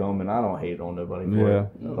want to come, and I don't hate on nobody for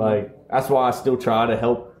it. Like that's why I still try to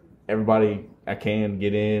help everybody I can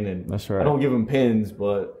get in, and That's right. I don't give them pins,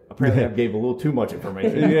 but apparently I gave a little too much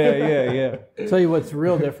information. yeah. Tell you what's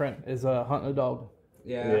real different is hunting a dog.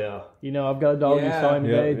 Yeah. You know, I've got a dog. You saw him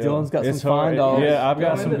today. Yeah. Dylan's got It's some fine hard. dogs. Yeah, I've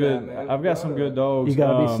got Go some into good. that, man. I've got some good dogs. You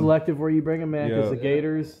got to be selective where you bring them in because yeah. the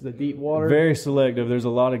gators, the deep water. Very selective. There's a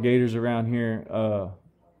lot of gators around here.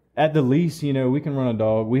 At the least, you know, we can run a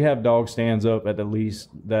dog. We have dog stands up at the least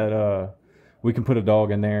that we can put a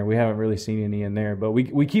dog in there. We haven't really seen any in there, but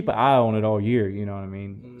we keep an eye on it all year. You know what I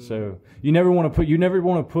mean? So you never want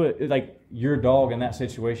to put like your dog in that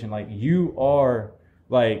situation. Like you are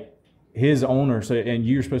like his owner, so and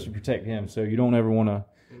you're supposed to protect him. So you don't ever want to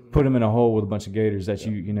put him in a hole with a bunch of gators that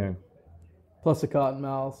you know. Plus the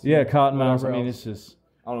cottonmouths. Yeah, cottonmouths. I mean, else. it's just.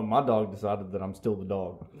 I don't know. My dog decided that I'm still the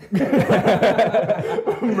dog.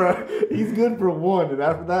 Bro, he's good for one, and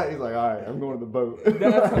after that, he's like, "All right, I'm going to the boat."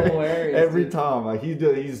 That's hilarious. Every dude. time, like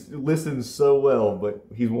he's listens so well, but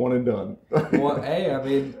he's one and done. Well, hey, I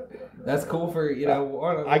mean, that's cool for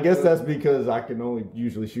I guess that's because I can only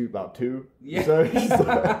usually shoot about 2. Yeah. So he's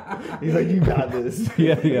like, you got this.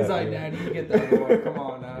 Yeah. He's like, Dad, you get that boy. Come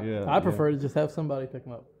on now. Yeah. I prefer to just have somebody pick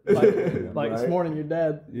them up. Like this Right. morning, your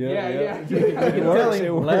dad. Yeah. You can tell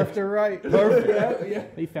him left or right. Perfect. Yeah.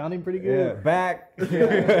 He found him pretty Yeah, good. back. Dude,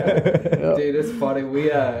 it's funny.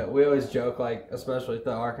 We always joke, like, especially with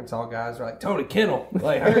the Arkansas guys, we're like, Tony, kennel.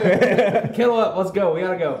 Like, hurry, kennel up, let's go. We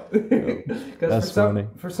gotta go. That's funny.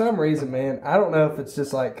 For some reason, man, I don't know if it's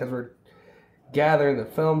just like because we're gathering the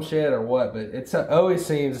film shit or what, but it always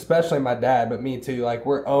seems, especially my dad, but me too, like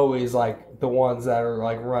we're always like the ones that are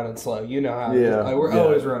like running slow. You know how it is. Like, we're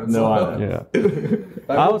always running slow. I know.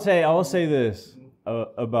 Yeah. I will say this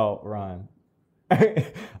about Ryan.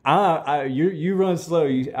 You run slow.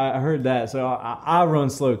 I heard that, so I run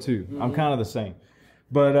slow too. Mm-hmm. I'm kind of the same,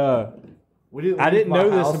 but I didn't didn't know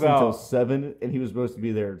this until about- 7, and he was supposed to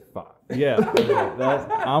be there at 5. yeah,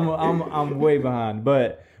 I'm way behind.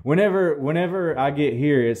 But whenever I get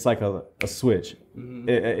here, it's like a switch. Mm-hmm.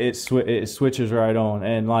 It switches right on,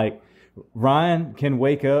 and like Ryan can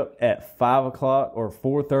wake up at 5 o'clock or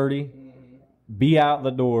 4:30, be out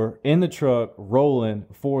the door in the truck rolling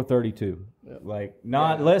 4:32. Like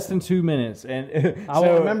not less than 2 minutes, and I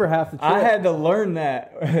won't remember half the trip. I had to learn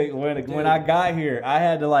that when I got here. I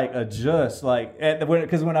had to like adjust, like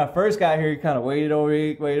because when I first got here, he kind of waited over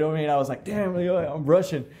me, and I was like, "Damn, I'm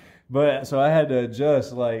rushing," but so I had to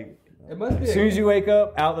adjust. Like It must be as soon as you wake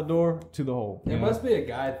up, out the door to the hole. It must be a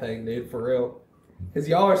guy thing, dude, for real. Because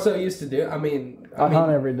y'all are so used to do. I mean, I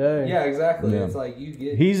hunt every day. Yeah, exactly. Yeah. It's like you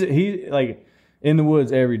get. He like in the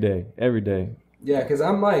woods every day. Yeah, because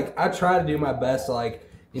I'm like, I try to do my best to like,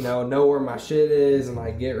 know where my shit is and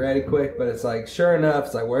like get ready quick. But it's like, sure enough,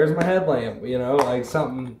 it's like, where's my headlamp? Like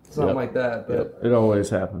something like that. But It always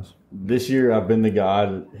happens. This year, I've been the guy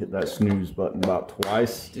that hit that snooze button about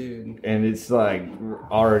twice. dude, And it's like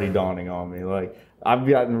already dawning on me. Like I've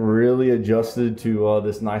gotten really adjusted to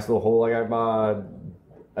this nice little hole I got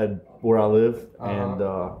by where I live, and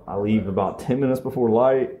I leave about 10 minutes before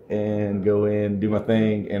light and go in, do my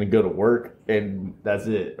thing, and go to work, and that's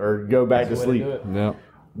it. Or go back to sleep Yeah.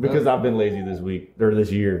 because I've been lazy this week or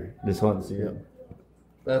this year, this hunting season.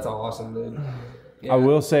 that's awesome, dude. Yeah. I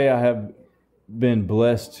will say I have been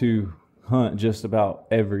blessed to hunt just about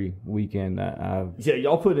every weekend that I've. Yeah,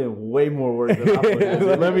 y'all put in way more work than I put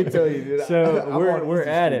in. Let me tell you, dude. So I'm on we're easy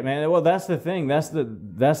at street. it, man. Well, that's the thing. That's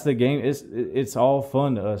the game. It's all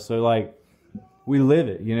fun to us. So like, we live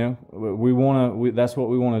it. We want to. That's what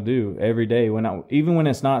we want to do every day. Even when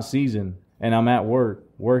it's not season and I'm at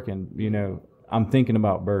working. I'm thinking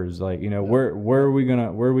about birds. Like where are we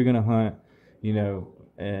gonna hunt?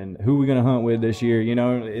 And who we gonna hunt with this year?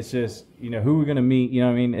 It's just who we're gonna meet. You know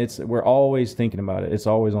what I mean? We're always thinking about it. It's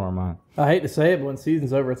always on our mind. I hate to say it, but when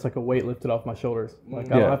season's over, it's like a weight lifted off my shoulders.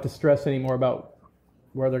 Like I don't have to stress anymore about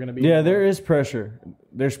where they're going to be. Yeah, there is pressure.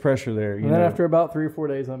 There's pressure there. And then after about 3 or 4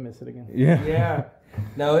 days, I miss it again. Yeah. Yeah.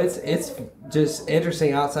 No, it's just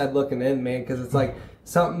interesting outside looking in, man, because it's like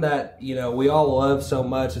something that, we all love so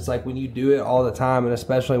much. It's like when you do it all the time, and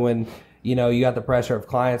especially when, you got the pressure of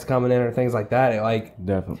clients coming in or things like that,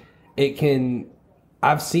 Definitely. it can,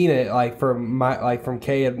 I've seen it like from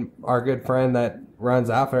Kay, our good friend that runs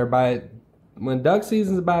Outfitter, by when duck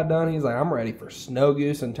season's about done, he's like, I'm ready for snow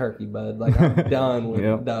goose and turkey, bud. Like, I'm done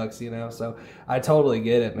with ducks, So I totally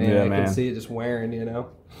get it, man. Yeah, I man. can see it just wearing,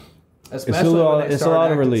 Especially It's a lot- when they it's a start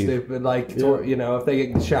lot of acting relief. stupid, like, if they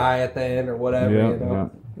get shy at the end or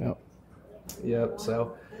whatever, Yep. Yep,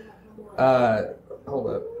 so, hold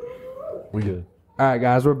up. We good. All right,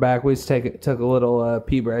 guys, we're back. We just took a little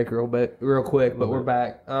pee break real quick, but we're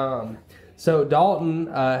back. So Dalton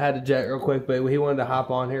had to jet real quick, but he wanted to hop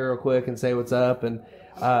on here real quick and say what's up. And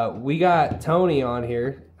we got Tony on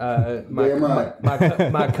here,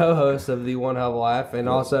 my co-host of the One Hell of a Life, and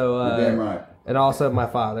also Damn right. and also my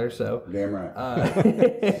father. So Damn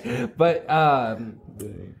right. but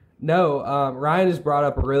no, Ryan just brought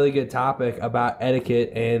up a really good topic about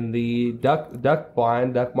etiquette and the duck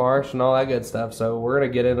blind, duck marsh, and all that good stuff. So we're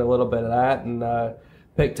gonna get into a little bit of that and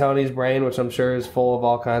pick Tony's brain, which I'm sure is full of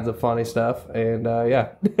all kinds of funny stuff. And yeah.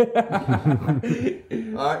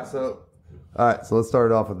 All right, so let's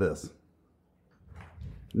start off with this.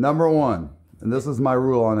 Number one, and this is my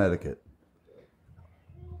rule on etiquette.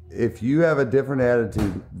 If you have a different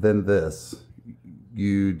attitude than this,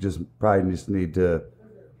 you probably need to.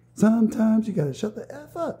 Sometimes you gotta shut the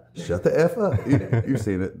F up. Shut the F up. You've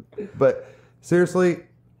seen it. But seriously,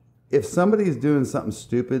 if somebody's doing something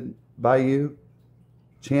stupid by you,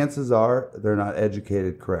 chances are they're not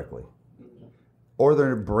educated correctly. Or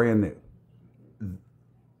they're brand new.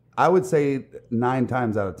 I would say 9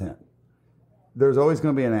 times out of 10. There's always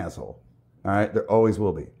going to be an asshole. All right? There always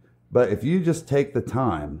will be. But if you just take the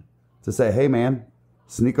time to say, hey, man,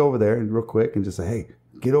 sneak over there and real quick and just say, hey,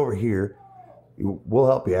 get over here. We'll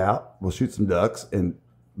help you out. We'll shoot some ducks. And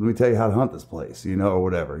let me tell you how to hunt this place, or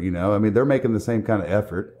whatever. I mean, they're making the same kind of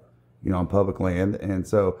effort, on public land. And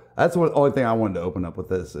so that's the only thing I wanted to open up with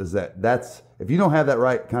this is that's if you don't have that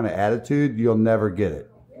right kind of attitude, you'll never get it.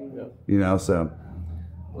 So.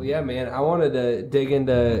 Well, yeah, man. I wanted to dig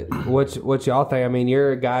into what y'all think. I mean,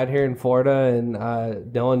 you're a guide here in Florida, and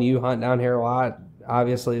Dylan, you hunt down here a lot,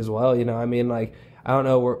 obviously, as well. I mean, like, I don't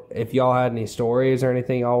know if y'all had any stories or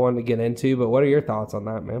anything y'all wanted to get into, but what are your thoughts on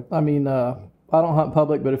that, man? I mean, I don't hunt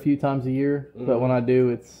public but a few times a year, but when I do,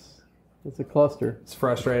 it's a cluster. It's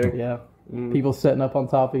frustrating. Yeah. People setting up on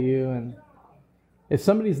top of you, and if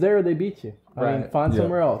somebody's there, they beat you. I mean, find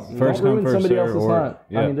somewhere else. First Don't come, ruin first somebody serve, else's or- hunt.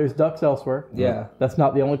 yeah. I mean, there's ducks elsewhere. Yeah. That's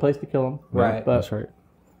not the only place to kill them. Right. But That's right.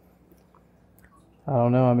 I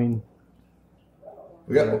don't know. I mean,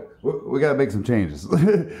 We got to make some changes,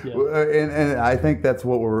 and I think that's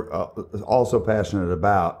what we're also passionate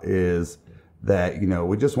about is that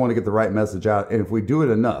we just want to get the right message out, and if we do it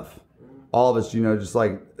enough, all of us, just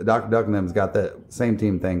like Dr. Duck and them's got that same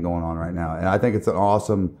team thing going on right now, and I think it's an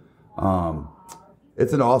awesome,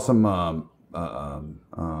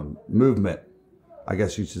 movement, I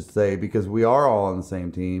guess you should say, because we are all on the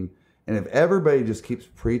same team. And if everybody just keeps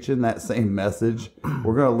preaching that same message,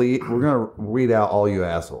 we're gonna weed out all you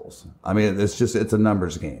assholes. I mean, it's a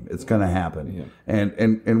numbers game. It's gonna happen,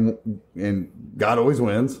 and God always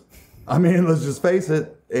wins. I mean, let's just face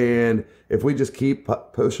it. And if we just keep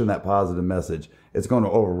pushing that positive message, it's going to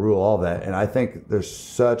overrule all that. And I think there's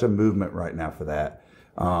such a movement right now for that.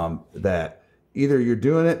 That either you're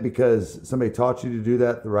doing it because somebody taught you to do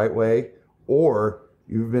that the right way, or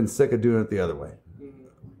you've been sick of doing it the other way.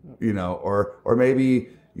 Or maybe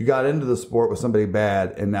you got into the sport with somebody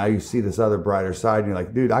bad and now you see this other brighter side and you're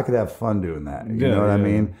like, dude, I could have fun doing that. You know what I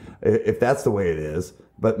mean? If that's the way it is.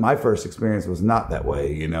 But my first experience was not that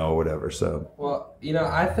way, or whatever. So, well,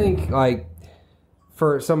 I think like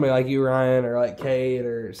for somebody like you, Ryan, or like Kate,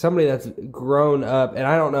 or somebody that's grown up, and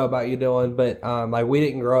I don't know about you, Dylan, but like we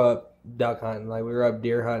didn't grow up duck hunting, like we grew up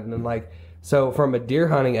deer hunting, and like so from a deer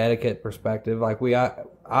hunting etiquette perspective, like we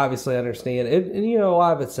obviously understand it, and a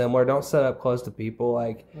lot of it's similar. Don't set up close to people,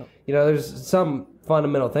 like there's some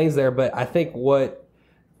fundamental things there, but I think what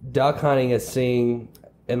duck hunting is seeing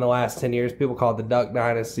in the last 10 years, people call it the duck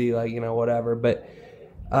dynasty, like whatever, but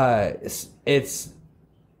it's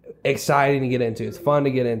exciting to get into. It's fun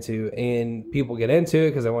to get into, and people get into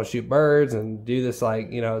it because they want to shoot birds and do this, like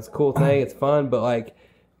it's a cool thing, it's fun, but like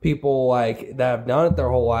people like that have done it their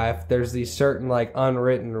whole life, there's these certain like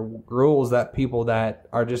unwritten rules that people that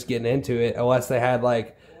are just getting into it, unless they had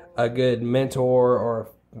like a good mentor or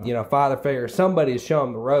father figure, somebody to show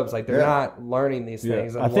them the ropes, like they're not learning these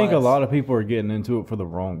things. I think a lot of people are getting into it for the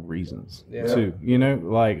wrong reasons too.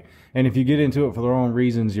 Like, and if you get into it for the wrong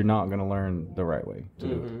reasons, you're not going to learn the right way to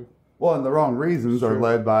do it. Well, and the wrong reasons are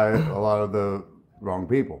led by a lot of the wrong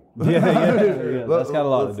people. That's got a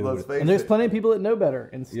lot to do with it. And there's plenty of people that know better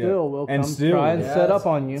and still will come try and set up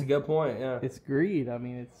on you. It's a good point. Yeah, it's greed. I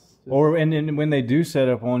mean, it's Or and then when they do set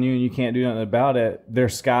up on you and you can't do nothing about it, they're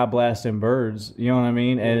sky blasting birds. You know what I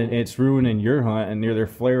mean? And it's ruining your hunt, and they're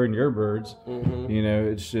flaring your birds. You know,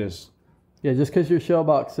 it's just just because your shell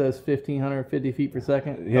box says 1,550 feet per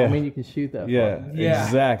second, don't mean you can shoot that. Yeah,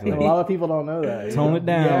 exactly. And a lot of people don't know that. Tone it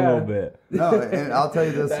down a little bit. No, and I'll tell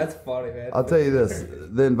you this. That's funny, man. I'll tell you this: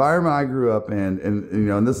 the environment I grew up in,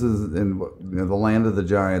 and this is in the land of the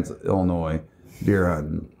giants, Illinois, deer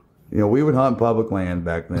hunting. We would hunt public land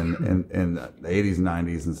back then in the 80s and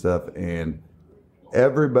 90s and stuff, and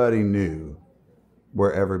everybody knew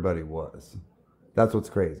where everybody was. That's what's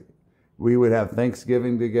crazy. We would have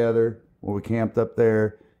Thanksgiving together when we camped up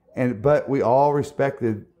there, but we all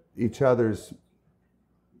respected each other's.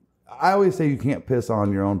 I always say you can't piss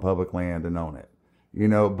on your own public land and own it,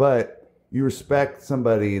 but you respect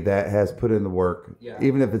somebody that has put in the work,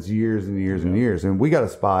 even if it's years and years and years. And we got a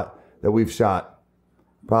spot that we've shot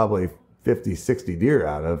probably 50, 60 deer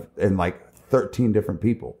out of, and like 13 different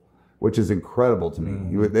people, which is incredible to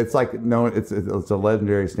me. It's like it's a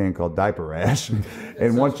legendary stand called Diaper Rash,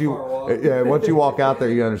 and once you walk out there,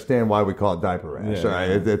 you understand why we call it Diaper Rash.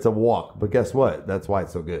 Right? It's a walk, but guess what? That's why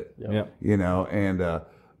it's so good.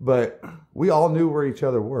 But we all knew where each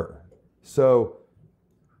other were, so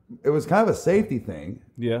it was kind of a safety thing.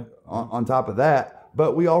 On top of that,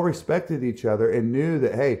 but we all respected each other and knew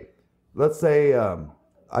that, hey, let's say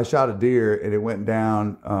I shot a deer and it went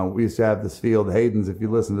down. We used to have this field, Hayden's, if you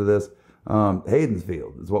listen to this, Hayden's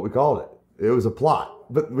Field is what we called it. It was a plot,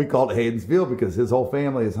 but we called it Hayden's Field because his whole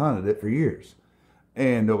family has hunted it for years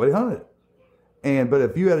and nobody hunted it. But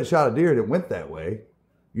if you had shot a deer and it went that way,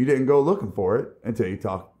 you didn't go looking for it until you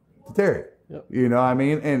talked to Terry. You know what I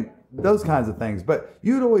mean? And those kinds of things. But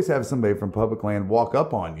you'd always have somebody from public land walk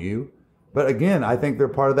up on you. But again, I think they're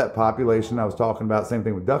part of that population I was talking about. Same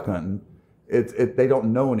thing with duck hunting. They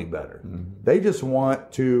don't know any better. They just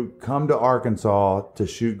want to come to Arkansas to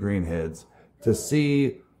shoot greenheads, to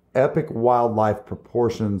see epic wildlife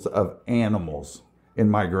proportions of animals in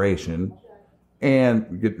migration,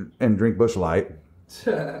 and drink Busch Light.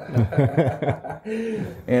 And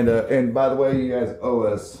by the way, you guys owe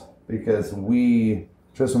us because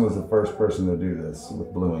Tristan was the first person to do this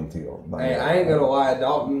with blue and teal. Hey, I ain't gonna lie,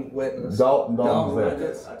 Dalton witnessed. Dalton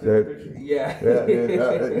was there.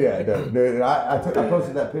 Dude, I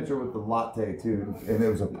posted that picture with the latte too, and it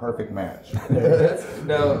was a perfect match.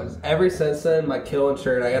 Ever since then, my killing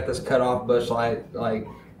shirt, I got this cut off Busch Light,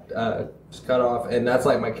 just cut off, and that's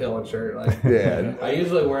like my killing shirt. I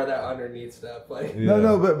usually wear that underneath stuff.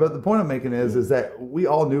 No, but the point I'm making is that we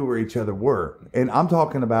all knew where each other were, and I'm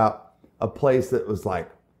talking about a place that was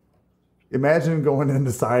like, imagine going in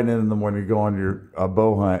to sign in the morning, you go on your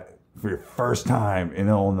bow hunt for your first time in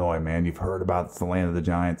Illinois, man. You've heard about it's the land of the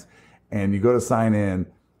giants, and you go to sign in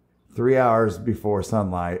 3 hours before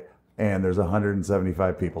sunlight, and there's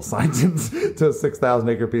 175 people signed into a 6,000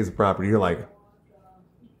 acre piece of property. You're like,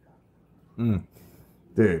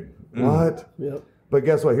 dude, what? Yep. But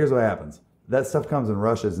guess what? Here's what happens. That stuff comes in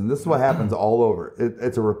rushes, and this is what happens all over.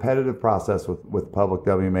 It's a repetitive process with public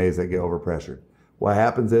WMAs that get overpressured. What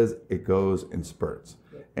happens is it goes in spurts.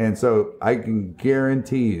 And so I can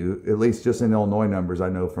guarantee you, at least just in Illinois numbers I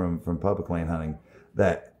know from public land hunting,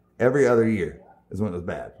 that every other year is when it was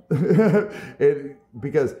bad.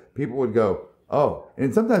 Because people would go, oh,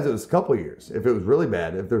 and sometimes it was a couple of years if it was really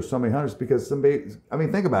bad, if there's so many hunters, because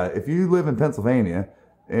think about it. If you live in Pennsylvania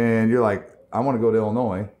and you're like, I want to go to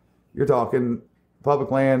Illinois, you're talking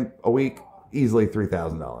public land a week, easily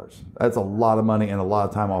 $3,000. That's a lot of money and a lot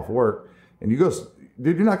of time off work. And you go,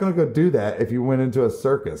 dude, you're not going to go do that if you went into a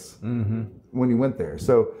circus when you went there.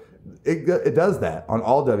 So it does that on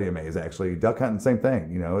all WMAs, actually. Duck hunting, same thing.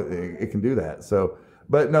 It can do that. So,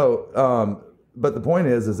 but no, but the point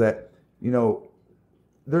is that,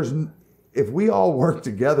 if we all work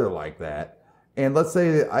together like that, and let's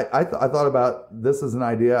say I thought about this as an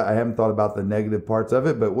idea. I haven't thought about the negative parts of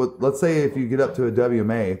it, but let's say if you get up to a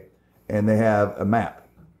WMA and they have a map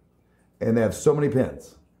and they have so many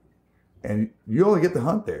pins, and you only get to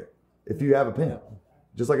hunt there if you have a pin,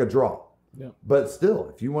 just like a draw. Yeah. But still,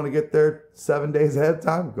 if you want to get there 7 days ahead of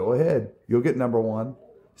time, go ahead. You'll get number one.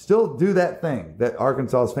 Still do that thing that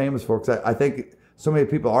Arkansas is famous for, because I think so many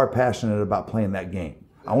people are passionate about playing that game.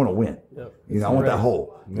 I want to win. Yep. I want that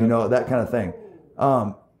hole. Yep. That kind of thing.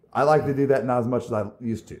 I like to do that not as much as I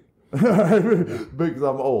used to because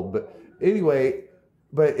I'm old. But anyway,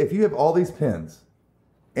 if you have all these pins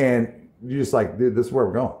and you're just like, dude, this is where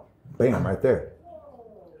we're going. Bam, right there.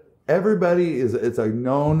 Everybody it's a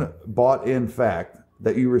known, bought-in fact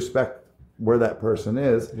that you respect where that person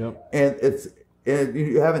is. Yep. And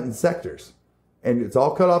you have it in sectors. and it's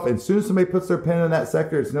all cut off. And as soon as somebody puts their pin in that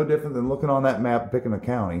sector, it's no different than looking on that map and picking a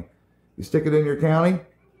county. You stick it in your county,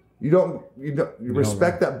 you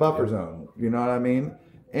respect that buffer zone. You know what I mean?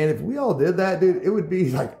 And if we all did that, dude, it would be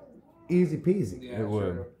like easy peasy. Yeah, it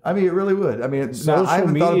would. I mean, it really would. I mean, Social I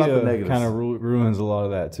haven't thought about the media negatives. kind of ruins a lot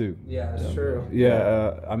of that too. Yeah, it's true.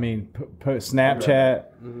 Yeah, I mean, Snapchat.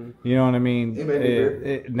 You know what I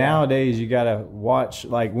mean? Nowadays, you gotta watch.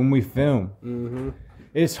 Like when we film,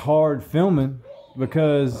 it's hard filming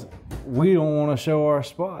because we don't want to show our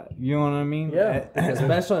spot. You know what I mean? Yeah.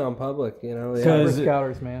 Especially on public, you know. Yeah. Because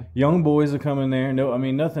scouters, man. Young boys are coming there. No, I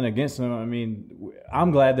mean nothing against them. I mean,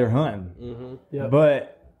 I'm glad they're hunting. Yep.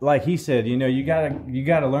 But like he said, you know, you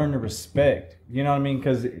gotta learn to respect. You know what I mean?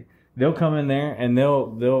 Because they'll come in there and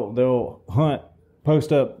they'll hunt,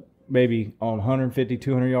 post up maybe on 150,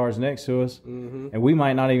 200 yards next to us, and we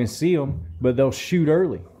might not even see them, but they'll shoot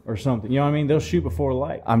early or something. You know what I mean? They'll shoot before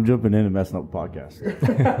light. I'm jumping in and messing up the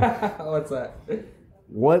podcast. What's that?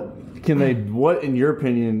 What in your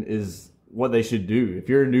opinion is what they should do if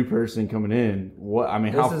you're a new person coming in?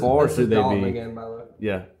 How far should they Dalton be? again, by the way.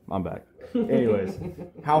 Yeah, I'm back. Anyways,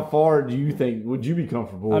 how far do you think would you be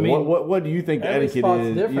comfortable? I mean, what do you think the every etiquette spot's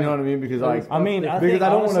is? different. You know what I mean? Because Every like, spot's different. because I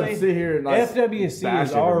don't want to honestly, sit here and like FWC bash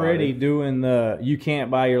is already everybody. doing the you can't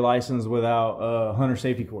buy your license without hunter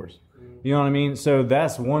safety course. You know what I mean? So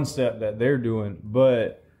that's one step that they're doing.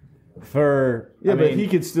 But for but he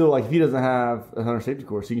could still like if he doesn't have a hunter safety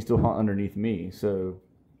course, he can still hunt underneath me. So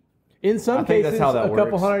In some I think cases, that's how that a couple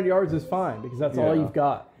works. 100 yards is fine because that's all Yeah. you've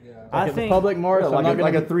got. I Like, if think a public marsh, I'm not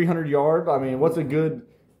like gonna a 300 yard. I mean, what's a good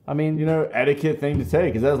etiquette thing to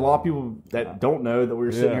take? Because there's a lot of people that don't know that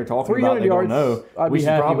we're sitting here talking about. 300 They don't yards, know. I'd We be should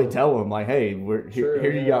happy probably with. tell them like, hey,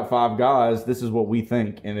 here you got 5 guys. This is what we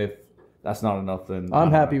think, and if that's not enough, then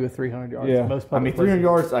I'm happy with 300 yards. Yeah. Most I mean, public 300 places.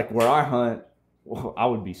 yards, like where I hunt, well, I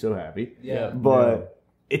would be so happy. Yeah. But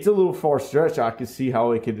it's a little far stretch. I could see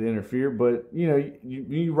how it could interfere. But, you know,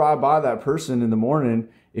 you ride by that person in the morning,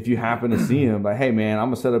 if you happen to see him, like, hey, man, I'm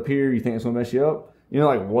going to set up here. You think it's going to mess you up? You know,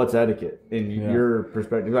 like, what's etiquette in your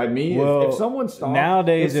perspective? Like me, Well, if someone stopped.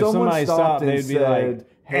 nowadays, if someone somebody stopped, and they'd be said, like,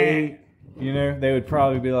 hey. You know, they would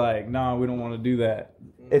probably be like, "Nah, we don't want to do that."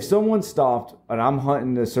 If someone stopped and I'm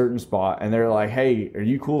hunting a certain spot and they're like, hey, are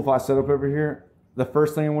you cool if I set up over here? The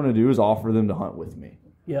first thing I want to do is offer them to hunt with me.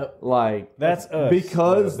 Yep. Like That's us.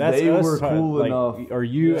 because That's they us, were cool like, enough or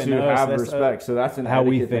you to and us, have that's respect. So that's an how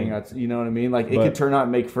we etiquette thing. think. That's, you know what I mean? Like it But- could turn out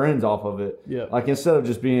and make friends off of it. Yeah. Like instead of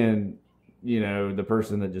just being, you know, the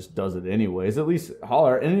person that just does it anyways, at least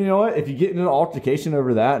holler. And you know what? If you get into an altercation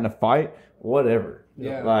over that in a fight, whatever.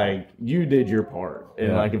 Yeah. Like you did your part. And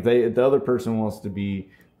Yeah. like if the other person wants to be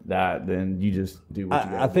that, then you just do what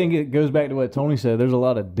you got. I think it goes back to what Tony said. There's a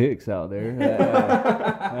lot of dicks out there,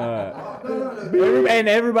 and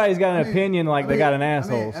everybody's got an opinion like they got an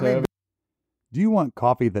asshole. So Do you want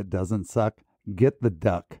coffee that doesn't suck? Get the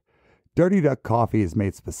Duck. Dirty Duck coffee is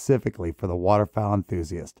made specifically for the waterfowl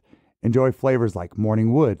enthusiast. Enjoy flavors like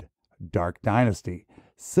Morning Wood, Dark Dynasty,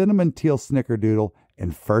 Cinnamon Teal Snickerdoodle,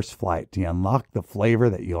 and First Flight to unlock the flavor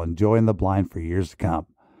that you'll enjoy in the blind for years to come.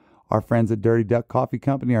 Our friends at Dirty Duck Coffee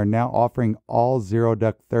Company are now offering all Zero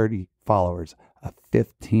Duck 30 followers a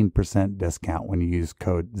 15% discount when you use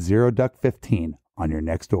code ZeroDuck15 on your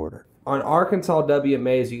next order. On Arkansas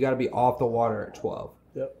WMAs, you got to be off the water at 12.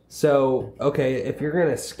 Yep. So, okay, if you're going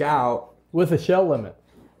to scout, With a shell limit,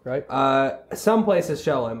 right? some places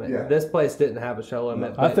shell limit. Yeah. This place didn't have a shell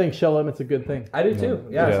limit. I but think shell limit's a good thing. I do too.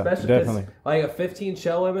 Yeah, Yeah, especially 'cause, definitely. like a 15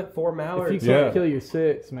 shell limit, 4 If mallards. you can't Yeah. kill your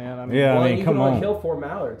 6, man, I mean, Yeah. well, I mean, you come can only on. kill 4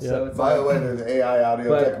 mallards. So Yeah. it's By like, the way, there's AI audio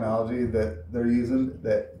But- technology that they're using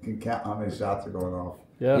that can count how many shots are going off.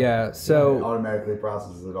 yeah. yeah. It So automatically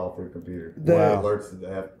processes it all through computer. The- Alerts to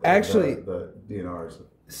the Actually- the DNRs.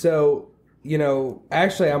 So, you know,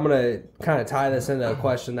 actually, I'm going to kind of tie this into a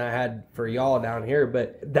question that I had for y'all down here,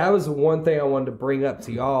 but that was one thing I wanted to bring up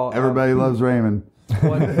to y'all. Everybody loves Raymond.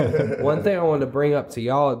 One thing I wanted to bring up to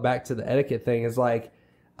y'all, back to the etiquette thing, is like,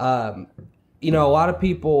 you know, a lot of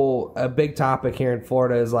people, a big topic here in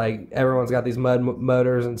Florida is like everyone's got these mud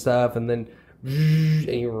motors and stuff, and then and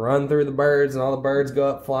you run through the birds, and all the birds go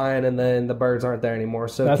up flying, and then the birds aren't there anymore.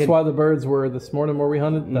 So That's why the birds were this morning where we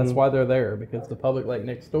hunted. That's why they're there, because the public lake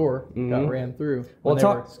next door got ran through Well, when they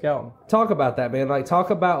talk- were scouting. talk about that, man. Like,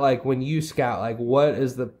 talk about like when you scout, like what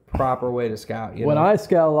is the proper way to scout? You When know? I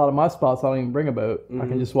scout a lot of my spots, I don't even bring a boat. I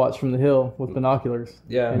can just watch from the hill with binoculars.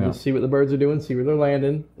 Yeah. And Yeah. just see what the birds are doing, see where they're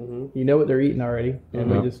landing. You know what they're eating already,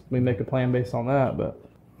 and we make a plan based on that. But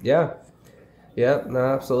Yeah. Yeah, no,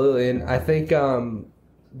 absolutely. And I think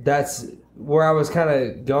that's where I was kind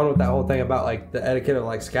of going with that whole thing about like the etiquette of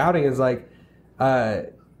like scouting is like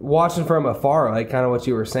watching from afar, like kind of what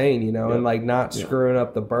you were saying, you know, and like not screwing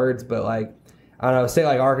up the birds, but like I don't know, a state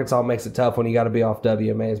like Arkansas makes it tough when you got to be off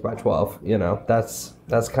WMAs by 12. You know, that's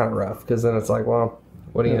kind of rough because then it's like, well,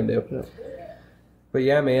 what are you gonna do? Yeah. But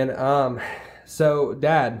yeah, man. So,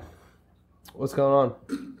 Dad, what's going on?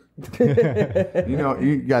 You know,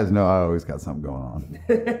 you guys know I always got something going on.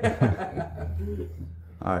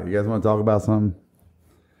 All right, you guys want to talk about something?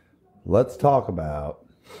 Let's talk about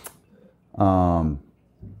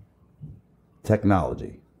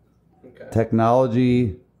technology. Okay.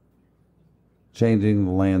 Technology changing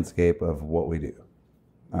the landscape of what we do.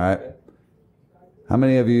 All right. Okay. How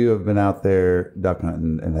many of you have been out there duck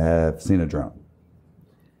hunting and have seen a drone?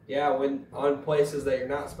 Yeah, when on places that you're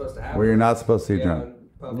not supposed to have. Where you're not supposed to see a drone. On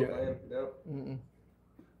public land. No.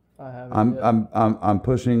 I haven't. I'm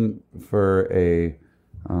pushing for a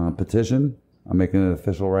petition. I'm making it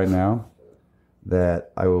official right now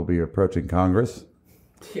that I will be approaching Congress.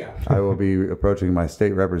 Yeah. I will be approaching my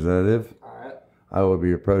state representative. All right. I will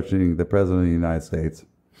be approaching the President of the United States.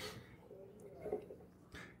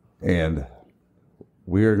 And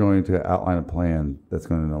we are going to outline a plan that's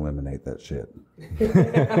going to eliminate that shit.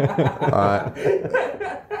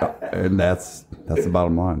 And that's the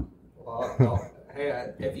bottom line. Well,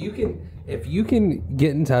 hey, if you can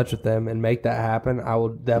get in touch with them and make that happen, I will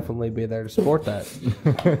definitely be there to support that.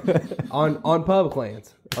 on public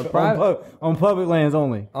lands. On public lands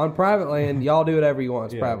only. On private land, y'all do whatever you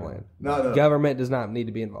want. It's private land. No. Government does not need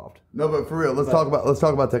to be involved. No, but for real, let's talk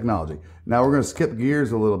about technology. Now we're going to skip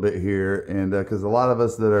gears a little bit here, and because a lot of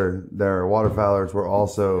us that are waterfowlers, we're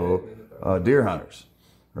also deer hunters,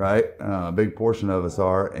 right? A big portion of us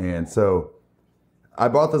are, and so I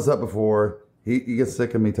brought this up before. He gets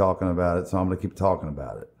sick of me talking about it, so I'm going to keep talking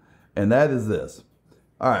about it, and that is this.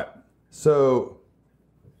 All right, so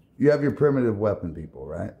you have your primitive weapon people,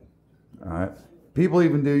 right? All right. People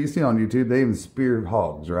even do, you see on YouTube, they even spear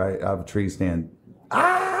hogs, right? Out of a tree stand.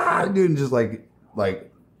 Doing just like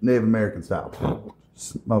Native American style.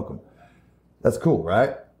 Smoke them. That's cool,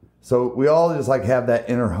 right? So we all just like have that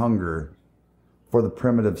inner hunger for the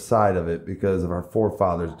primitive side of it because of our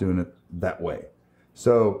forefathers doing it that way.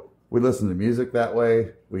 So we listen to music that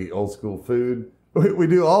way. We eat old school food. We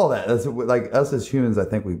do all that. That's like us as humans. I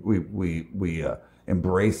think we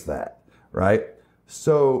embrace that, right?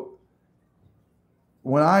 So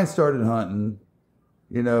when I started hunting,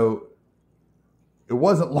 you know, it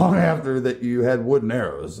wasn't long after that you had wooden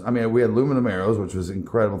arrows. I mean, we had aluminum arrows, which was an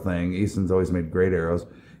incredible thing. Easton's always made great arrows.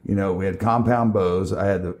 You know, we had compound bows. I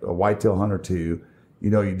had a whitetail Hunter 2. You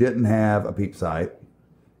know, you didn't have a peep sight.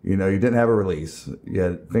 You know, you didn't have a release. You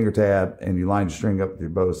had finger tab, and you lined your string up with your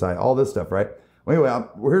bow sight. All this stuff, right? Well, anyway,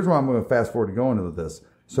 here's where I'm going to fast forward to going into this.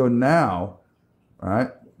 So now, all right,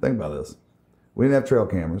 think about this. We didn't have trail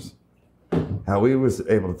cameras. How we was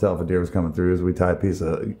able to tell if a deer was coming through is we tied a piece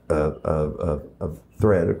of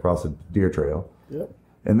thread across a deer trail. Yep.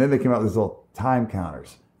 And then they came out with these little time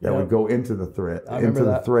counters that would go into the thread,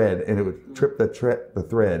 and it would trip the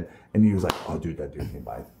thread, and you was like, "Oh, dude, that deer came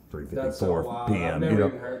by 3:54 p.m." I've never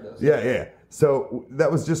even heard this. Yeah. So that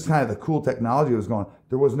was just kind of the cool technology that was going.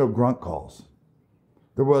 There was no grunt calls.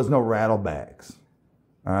 There was no rattle bags.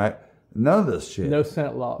 All right, none of this shit. No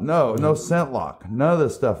scent lock. No scent lock. None of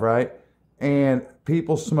this stuff, right? And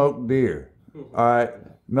people smoked deer. All right.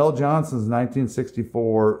 Mel Johnson's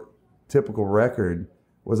 1964 typical record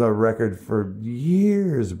was a record for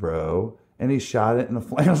years, bro. And he shot it in a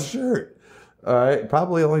flannel shirt. All right.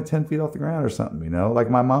 Probably only 10 feet off the ground or something, you know? Like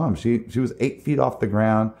my mom, she was 8 feet off the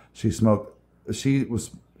ground. She smoked. She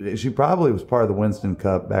probably was part of the Winston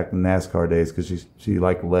Cup back in NASCAR days because she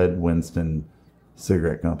like led Winston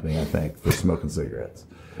Cigarette Company, I think, for smoking cigarettes.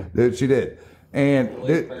 Dude, she did. And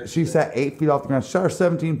dude, she sat 8 feet off the ground. She shot her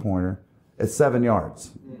 17-pointer at 7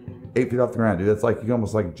 yards. 8 feet off the ground, dude. That's like, you can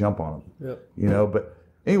almost like jump on them. Yep. You know, but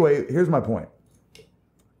anyway, here's my point.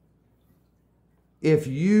 If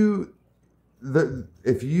you, that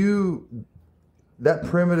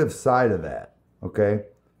primitive side of that, okay,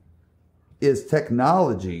 is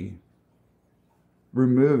technology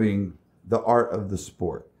removing the art of the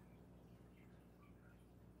sport?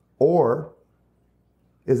 Or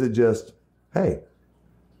is it just, hey,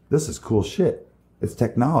 this is cool shit. It's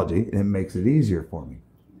technology and it makes it easier for me.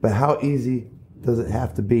 But how easy does it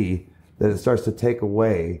have to be that it starts to take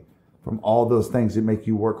away from all those things that make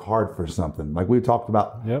you work hard for something? Like we talked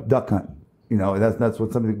about duck hunting. You know, that's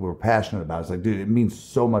what some people were passionate about. It's like, dude, it means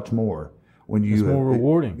so much more when you. It's more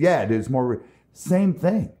rewarding. Yeah, dude, it's more. Same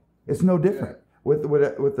thing. It's no different with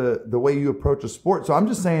the way you approach a sport. So I'm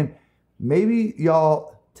just saying, maybe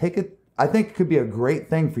y'all take it. I think it could be a great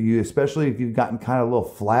thing for you, especially if you've gotten kind of a little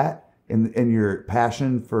flat in your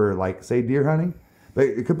passion for, like, say, deer hunting, but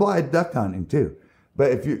it could apply to duck hunting too.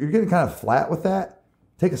 But if you're getting kind of flat with that,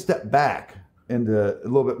 take a step back into a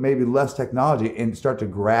little bit, maybe less technology, and start to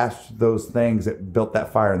grasp those things that built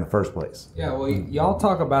that fire in the first place. Yeah, well, y'all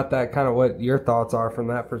talk about that, kind of what your thoughts are from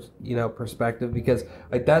that, perspective, because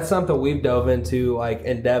like that's something we've dove into like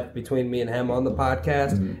in depth between me and him on the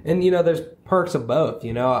podcast, and there's perks of both,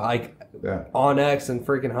 like Onyx and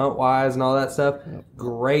freaking Huntwise and all that stuff.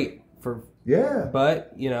 Great for. Yeah,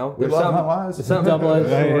 but we love Huntwise. It's something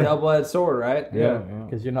double-edged sword, right? Yeah,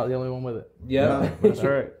 because you're not the only one with it. Yeah, that's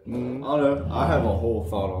right. I don't know. I have a whole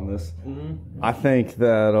thought on this. I think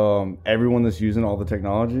that everyone that's using all the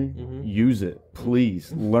technology, use it,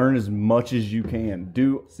 please. Learn as much as you can.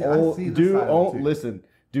 Do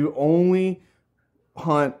only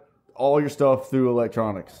hunt all your stuff through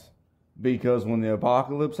electronics. Because when the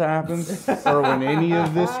apocalypse happens, or when any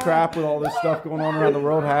of this crap with all this stuff going on around the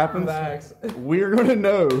world happens, we're going to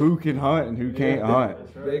know who can hunt and who can't hunt.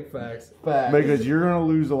 Big facts. Because you're going to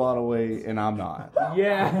lose a lot of weight, and I'm not.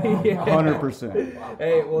 Yeah. 100%.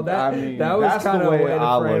 Hey, well, that was that's kind the of way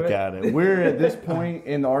I look at it. We're at this point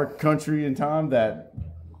in our country and time that...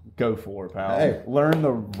 Go for it, pal. Hey. Learn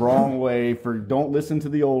the wrong way. Don't listen to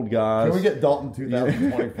the old guys. Can we get Dalton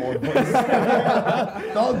 2024?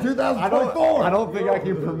 Dalton 2024. I don't think I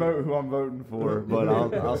can promote who I'm voting for, but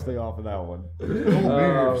I'll stay off of that one.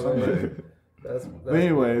 But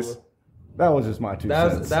anyways, that was just my 2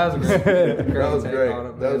 cents. That was great. That was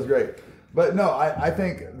great. That was great. But no, I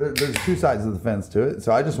think there's two sides of the fence to it.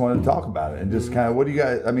 So I just wanted to talk about it and just kind of, what do you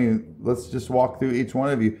guys? I mean, let's just walk through each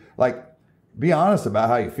one of you. Like, be honest about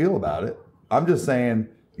how you feel about it. I'm just saying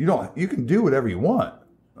you can do whatever you want.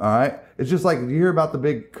 All right. It's just like, you hear about the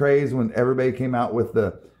big craze when everybody came out with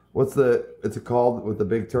it's called with the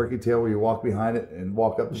big turkey tail where you walk behind it and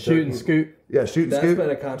walk up the shoot and scoot. Yeah, shoot and scoot. That's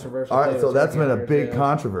been a controversial. All right, so that's been a big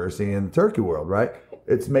controversy in the turkey world, right?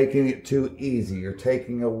 It's making it too easy. You're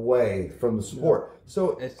taking away from the sport.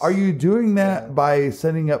 So are you doing that by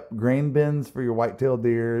setting up grain bins for your white-tailed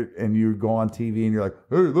deer, and you go on TV and you're like,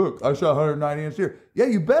 hey, look, I shot 190-inch deer. Yeah,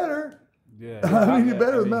 you better. Yeah, I mean, you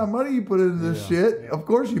better with the amount of money you put into this shit. Yeah. Of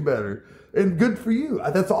course you better. And good for you.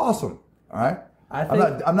 That's awesome. All right?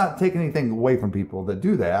 I'm not taking anything away from people that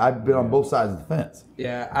do that. I've been on both sides of the fence.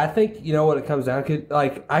 Yeah, I think, what it comes down to,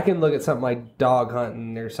 like, I can look at something like dog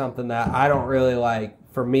hunting or something that I don't really like.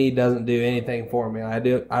 For me, doesn't do anything for me. I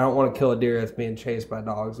don't want to kill a deer that's being chased by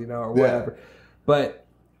dogs, or whatever. Yeah. But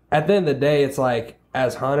at the end of the day, it's like,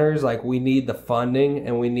 as hunters, like, we need the funding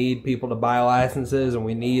and we need people to buy licenses, and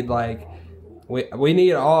we need we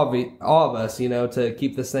need all of us, to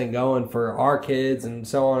keep this thing going for our kids and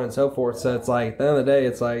so on and so forth. So it's like, at the end of the day,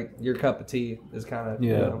 it's like your cup of tea is kind of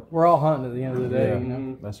We're all hunting at the end of the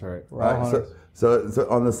day. That's right. We're all hunters. So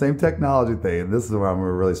on the same technology thing, and this is where I'm going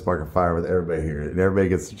to really spark a fire with everybody here, and everybody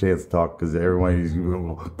gets a chance to talk because everyone is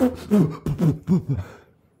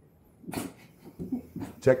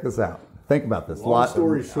check this out. Think about this. Long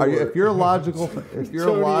story short, if you're a logical,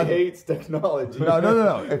 Tony hates technology.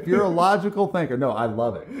 No. If you're a logical thinker, no, I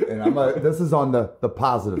love it, and this is on the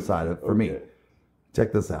positive side of it for me.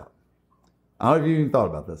 Check this out. I don't know if you even thought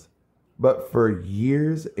about this, but for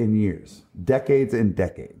years and years, decades and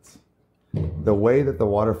decades, the way that the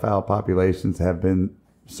waterfowl populations have been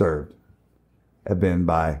served have been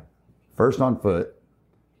by first on foot,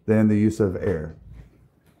 then the use of air.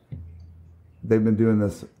 They've been doing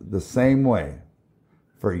this the same way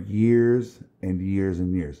for years and years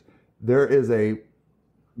and years. There's a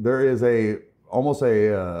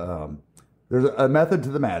method to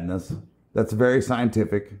the madness that's very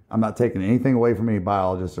scientific. I'm not taking anything away from any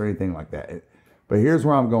biologists or anything like that. But here's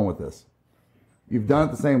where I'm going with this. You've done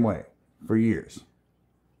it the same way for years.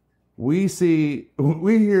 We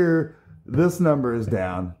hear this number is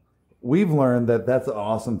down. We've learned that that's an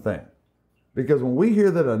awesome thing. Because when we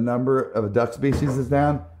hear that a number of a duck species is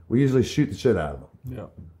down, we usually shoot the shit out of them. Yeah.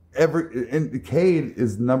 And Cade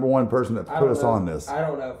is the number one person that put us on this. I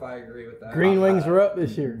don't know if I agree with that. Green wings are up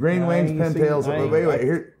this year. Green wings, pintails. Wait.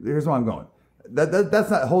 Here's where I'm going.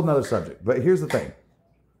 That's not a whole nother subject. But here's the thing.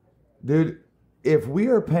 Dude, if we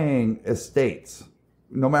are paying estates,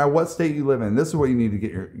 no matter what state you live in, this is what you need to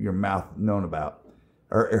get your mouth known about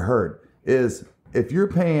or heard, is if you're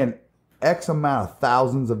paying X amount of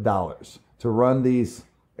thousands of dollars to run these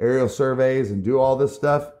aerial surveys and do all this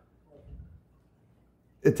stuff,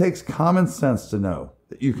 it takes common sense to know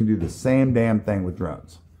that you can do the same damn thing with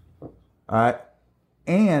drones. All right?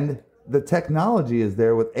 And the technology is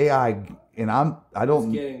there with AI, and I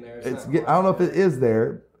don't know if it is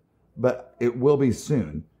there, but it will be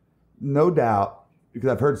soon. No doubt, because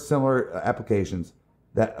I've heard similar applications.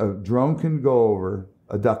 that a drone can go over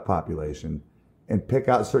a duck population and pick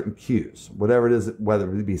out certain cues, whatever it is,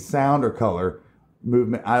 whether it be sound or color,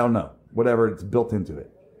 movement, I don't know, whatever it's built into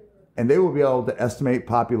it. And they will be able to estimate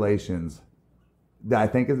populations that I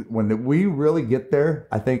think is, when we really get there,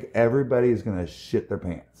 I think everybody is going to shit their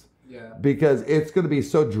pants. Yeah. Because it's going to be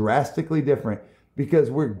so drastically different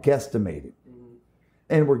because we're guesstimating. Mm-hmm.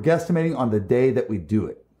 And we're guesstimating on the day that we do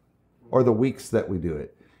it or the weeks that we do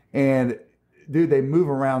it. And dude, they move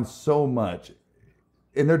around so much.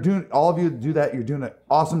 And they're doing, all of you do that, you're doing an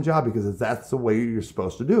awesome job because that's the way you're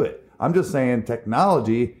supposed to do it. I'm just saying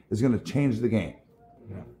technology is going to change the game.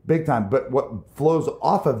 Yeah. Big time. But what flows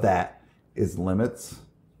off of that is limits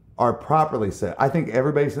are properly set. I think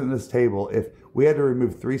everybody sitting at this table, if we had to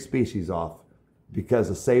remove 3 species off because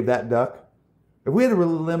to save that duck, if we had to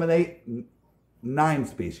eliminate 9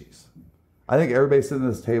 species, I think everybody sitting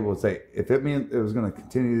at this table would say, if it means it was going to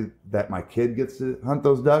continue that my kid gets to hunt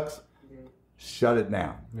those ducks, shut it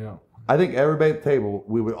down. Yeah. I think everybody at the table,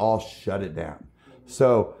 we would all shut it down.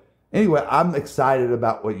 So anyway, I'm excited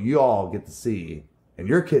about what you all get to see and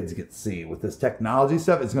your kids get to see with this technology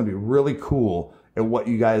stuff. It's going to be really cool at what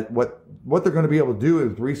you guys, what they're going to be able to do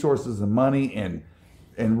with resources and money and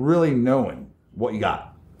really knowing what you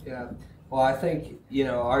got. Yeah. Well, I think,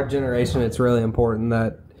 our generation, it's really important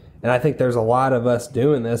that, and I think there's a lot of us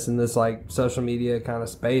doing this in this like social media kind of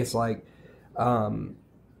space, like,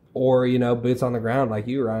 or, boots on the ground like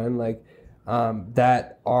you, Ryan, like,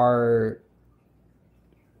 that are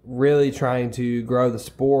really trying to grow the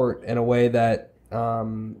sport in a way that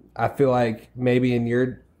I feel like maybe in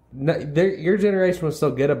your generation was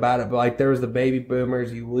so good about it, but like there was the baby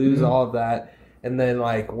boomers, you lose all of that. And then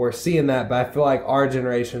like we're seeing that, but I feel like our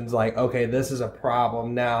generation's like, okay, this is a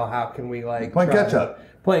problem now. How can we like playing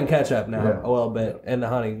catch up now a little bit in the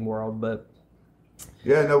hunting world? But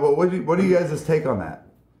yeah, no. But what do you guys' take on that?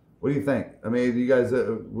 What do you think? I mean, do you guys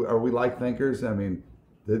are we like thinkers? I mean,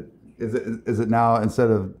 is it now instead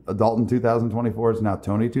of Dalton 2024, it's now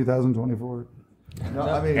Tony 2024? No,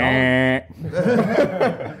 I mean,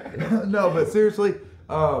 no, but seriously,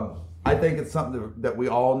 I think it's something that we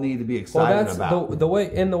all need to be excited about. The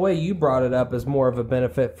way you brought it up is more of a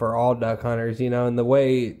benefit for all duck hunters, and the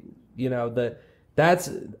way, that's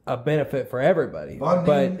a benefit for everybody.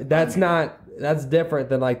 But that's different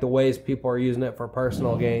than like the ways people are using it for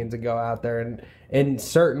personal gains and go out there and in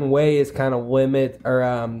certain ways kind of limit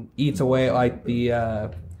or eats away at like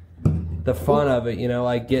the fun of it,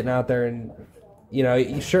 like getting out there and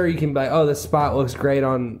sure you can be like, oh, this spot looks great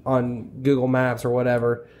on Google Maps or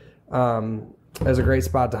whatever, as a great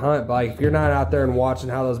spot to hunt, but like if you're not out there and watching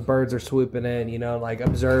how those birds are swooping in, like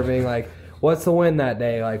observing like what's the wind that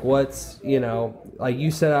day, like what's like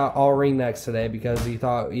you set out all ringnecks today because you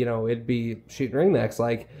thought it'd be shooting ringnecks,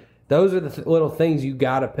 like those are the little things you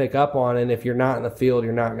got to pick up on, and if you're not in the field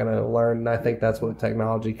you're not going to learn, and I think that's what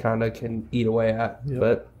technology kind of can eat away at. Yep.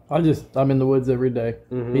 But I'm in the woods every day,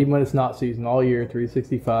 even when it's not season, all year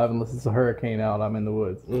 365, unless it's a hurricane out, I'm in the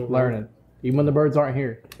woods learning, even when the birds aren't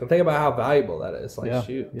here. And think about how valuable that is. Like,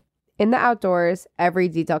 shoot. In the outdoors, every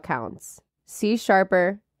detail counts. See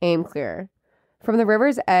sharper, aim clearer. From the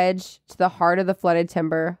river's edge to the heart of the flooded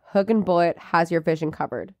timber, Hook and Bullet has your vision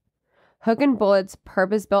covered. Hook and Bullet's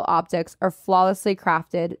purpose-built optics are flawlessly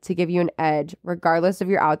crafted to give you an edge regardless of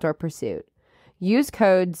your outdoor pursuit. Use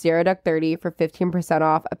code ZeroDuck30 for 15%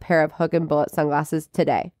 off a pair of Hook and Bullet sunglasses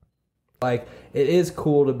today. Like, it is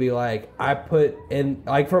cool to be like, I put in,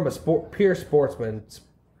 like from a pure sportsman's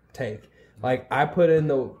take, like I ran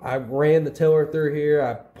the tiller through here,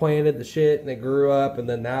 I planted the shit and it grew up and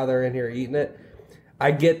then now they're in here eating it. I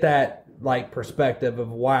get that like perspective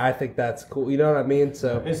of why I think that's cool. You know what I mean?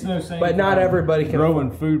 So it's no saying, but not everybody can growing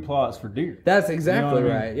food plots for deer. That's exactly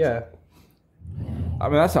right. Yeah. I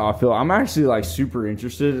mean, that's how I feel. I'm actually like super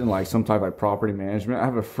interested in like some type of like property management. I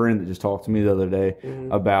have a friend that just talked to me the other day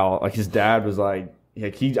about like his dad was like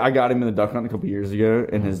I got him in the duck hunt a couple years ago,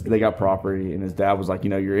 and they got property, and his dad was like,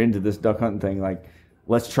 you're into this duck hunting thing, like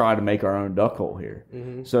let's try to make our own duck hole here.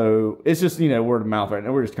 So it's just word of mouth right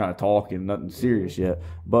now. We're just kind of talking, nothing serious yet,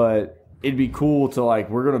 but it'd be cool to like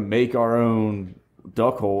we're gonna make our own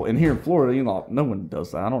duck hole, and here in Florida, no one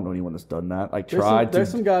does that. I don't know anyone that's done that. Like there's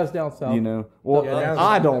some guys down south. Well,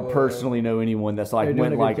 I don't personally know anyone that's like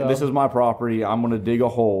went like this is my property. I'm gonna dig a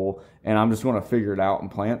hole and I'm just gonna figure it out and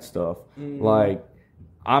plant stuff. Like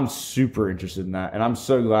I'm super interested in that, and I'm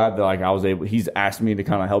so glad that like I was able. He's asked me to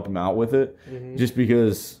kind of help him out with it, just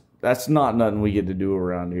because that's not nothing we get to do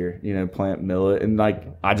around here. Plant millet, and like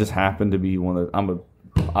I just happen to be one of.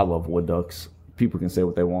 I love wood ducks. People can say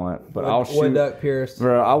what they want, but I'll shoot wood duck purist.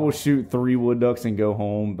 Bro, I will shoot 3 wood ducks and go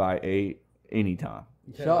home by 8 anytime.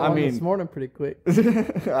 Shot I one mean- this morning pretty quick. I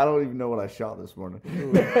don't even know what I shot this morning.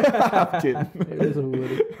 I'm kidding. It is a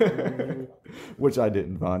woody. Which I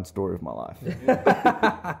didn't find. Story of my life.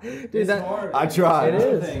 Dude, that, I tried. It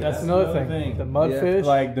is. That's another thing. The mudfish.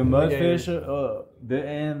 Like the gators. mudfish,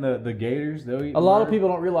 and the gators, they'll eat A lot of mud. people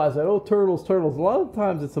don't realize that. Oh, turtles. A lot of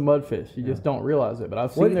times it's a mudfish. You just don't realize it. But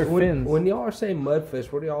I've seen their fins. When y'all are saying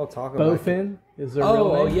mudfish, what are y'all talking about? Bowfin is their real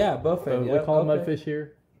Oh, name. yeah, bowfin. We call them mudfish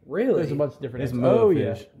here. Really? There's a bunch of different It's names. Oh,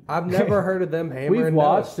 yeah. mudfish. I've never heard of them hammering. We've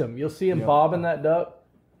watched those. them. You'll see them bobbing that duck.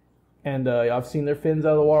 And I've seen their fins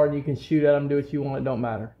out of the water, and you can shoot at them, do what you want. It don't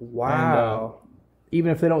matter. Wow. And, even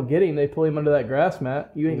if they don't get him, they pull him under that grass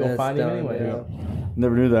mat. You ain't going to That's find him done, anyway. yeah.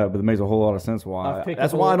 Never knew that, but it makes a whole lot of sense why. I've picked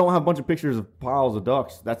That's up why a- I don't have a bunch of pictures of piles of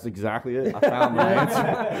ducks. That's exactly it. I found my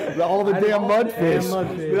answer. All the damn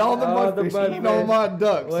mudfish. All the mudfish eating all my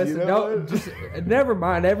ducks. Listen, you know? don't just never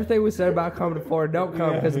mind everything we said about coming to Florida. Don't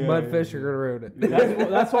come because the mudfish are gonna ruin it.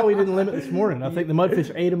 That's why we didn't limit this morning. I think the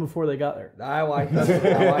mudfish ate them before they got there. I like that.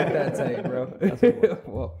 I like that take, bro.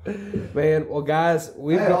 Well, man. Well, guys,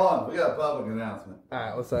 we've Hey, got. hold on. We got a public announcement. All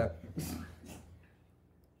right, what's that?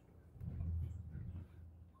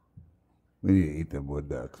 We need to eat them wood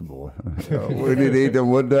ducks, boy. We need to eat them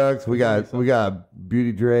wood ducks. We got a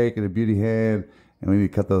beauty drake and a beauty hen, and we need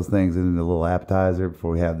to cut those things into a little appetizer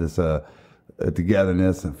before we have this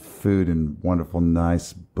togetherness and food and wonderful,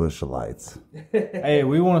 nice bush lights. Hey,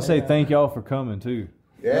 we want to say thank y'all for coming too.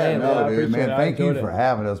 Yeah, Man, no, I dude, appreciate man. it. I Thank you enjoyed for it.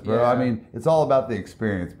 having us, bro. Yeah. I mean, it's all about the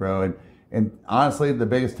experience, bro. And honestly, the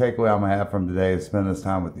biggest takeaway I'm gonna have from today is spending this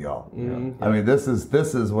time with y'all. I mean, this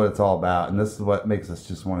is what it's all about, and this is what makes us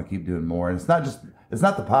just want to keep doing more. And it's not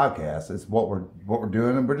the podcast; it's what we're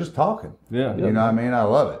doing, and we're just talking. Yeah. You know what I mean? I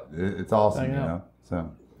love it. It's awesome. Hang You out. know.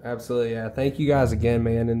 So Absolutely, yeah. Thank you guys again,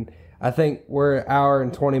 man. And I think we're an hour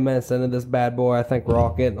and 20 minutes into this bad boy. I think we're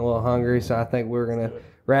all getting a little hungry, so I think we're gonna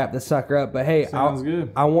wrap this sucker up. But hey, Sounds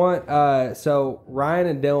good. I want so Ryan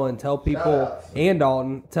and Dylan, tell people, and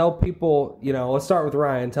Dalton, tell people, let's start with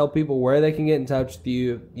Ryan. Tell people where they can get in touch with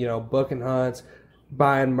you, booking hunts,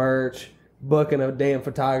 buying merch, booking a damn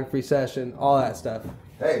photography session, all that stuff.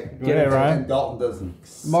 hey, Go ahead, Ryan. Dalton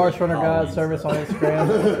doesn't. Marsh Runner Guide Service on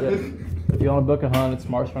Instagram. If you want to book a hunt, it's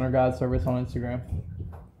Marsh Runner Guide Service on Instagram.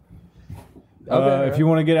 If you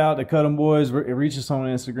want to get out to Cuttem Boys, reach us on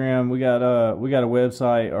Instagram. We got a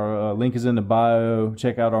website. Our link is in the bio.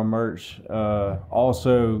 Check out our merch.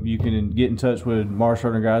 Also, you can get in touch with Marsh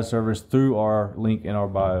Runner Guide Service through our link in our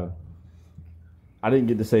bio. I didn't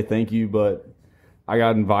get to say thank you, but I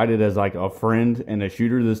got invited as like a friend and a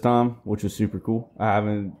shooter this time, which was super cool. I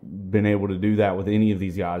haven't been able to do that with any of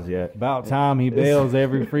these guys yet. About time he bails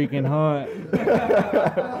every freaking hunt.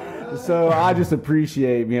 So I just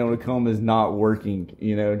appreciate being able to come as not working,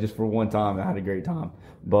 just for one time. I had a great time.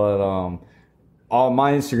 But all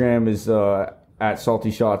my Instagram is at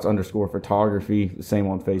saltyshots_photography, the same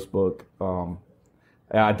on Facebook.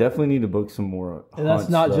 I definitely need to book some more And that's hunts,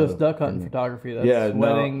 not though. just duck hunting photography. That's Yeah,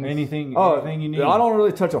 no. weddings. Anything you need. I don't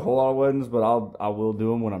really touch a whole lot of weddings, but I will do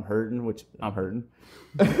them when I'm hurting, which I'm hurting.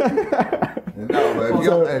 No,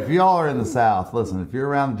 but if y'all are in the South, listen. If you're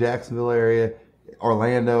around the Jacksonville area,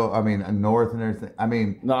 Orlando, I mean north and everything. I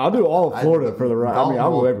mean, No, I'll do all of Florida for the ride. I mean,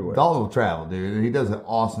 I'll go everywhere. Dalton will travel, dude, and he does an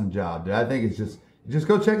awesome job, dude. I think it's just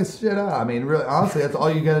go check his shit out. I mean, really, honestly, that's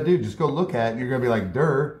all you got to do. Just go look at it, and you're gonna be like,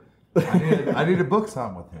 "Durr, I need to book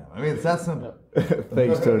something with him." I mean, it's that simple.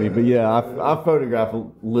 Thanks, Tony. But yeah, I photograph a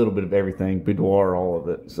little bit of everything, boudoir, all of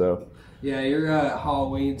it. So, Yeah, you're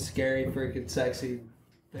Halloween, scary, freaking sexy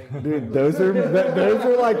thing. dude, those are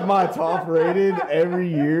like my top rated every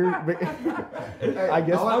year. I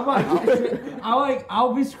guess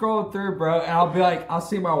I'll be scrolling through, bro, and I'll be like, I'll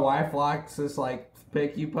see my wife likes this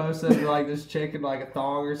pic you posted, and like this chick in like a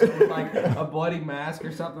thong or something, with like a bloody mask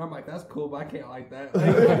or something. I'm like, that's cool, but I can't like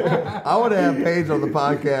that. I would have Paige on the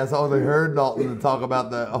podcast. I would have heard Dalton to talk about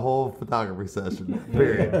the whole photography session.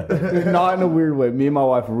 Period. not in a weird way. Me and my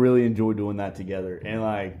wife really enjoy doing that together, and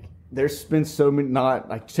like. There's been so many, not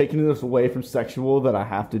like taking this away from sexual that I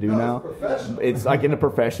have to do now. It's like in a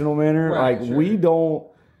professional manner. Right, like sure. we don't,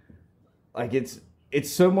 like it's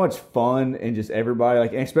so much fun and just everybody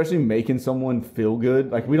like, and especially making someone feel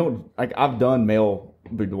good. Like we don't, like I've done male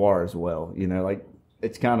boudoir as well, like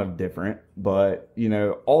it's kind of different, but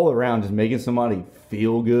all around just making somebody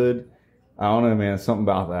feel good. I don't know, man. Something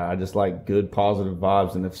about that. I just like good, positive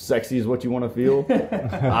vibes. And if sexy is what you want to feel,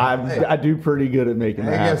 I do pretty good at making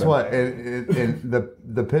that Hey, happen. guess what? And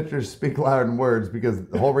the pictures speak louder than words, because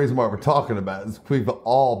the whole reason why we're talking about it is we've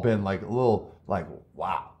all been like a little like,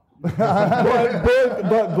 wow.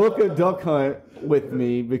 but book a duck hunt with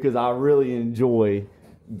me because I really enjoy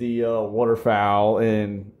the waterfowl,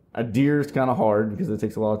 and a deer is kind of hard because it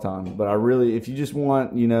takes a lot of time. But I really, if you just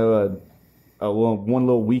want, you know, one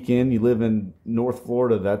little weekend, you live in North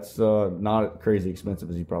Florida, that's not crazy expensive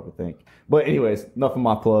as you probably think. But anyways, enough of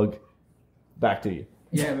my plug. Back to you.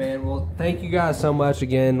 Yeah, man. Well, thank you guys so much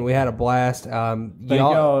again. We had a blast. Thank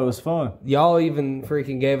y'all. It was fun. Y'all even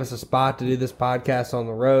freaking gave us a spot to do this podcast on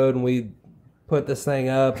the road, and we put this thing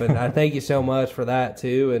up. And I thank you so much for that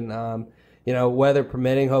too. And you know, weather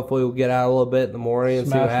permitting, hopefully we'll get out a little bit in the morning and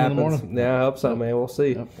see what happens. Yeah, I hope so, man. We'll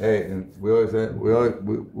see. Yep. Hey, and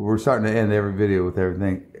we're starting to end every video with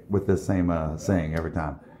everything with this same saying every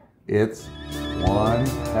time. It's one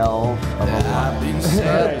hell of a I've life. been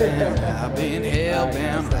southbound, I've been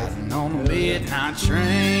hellbound, riding on the midnight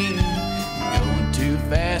train. Going too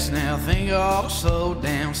fast now, think I ought to slow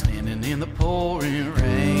down, standing in the pouring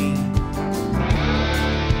rain.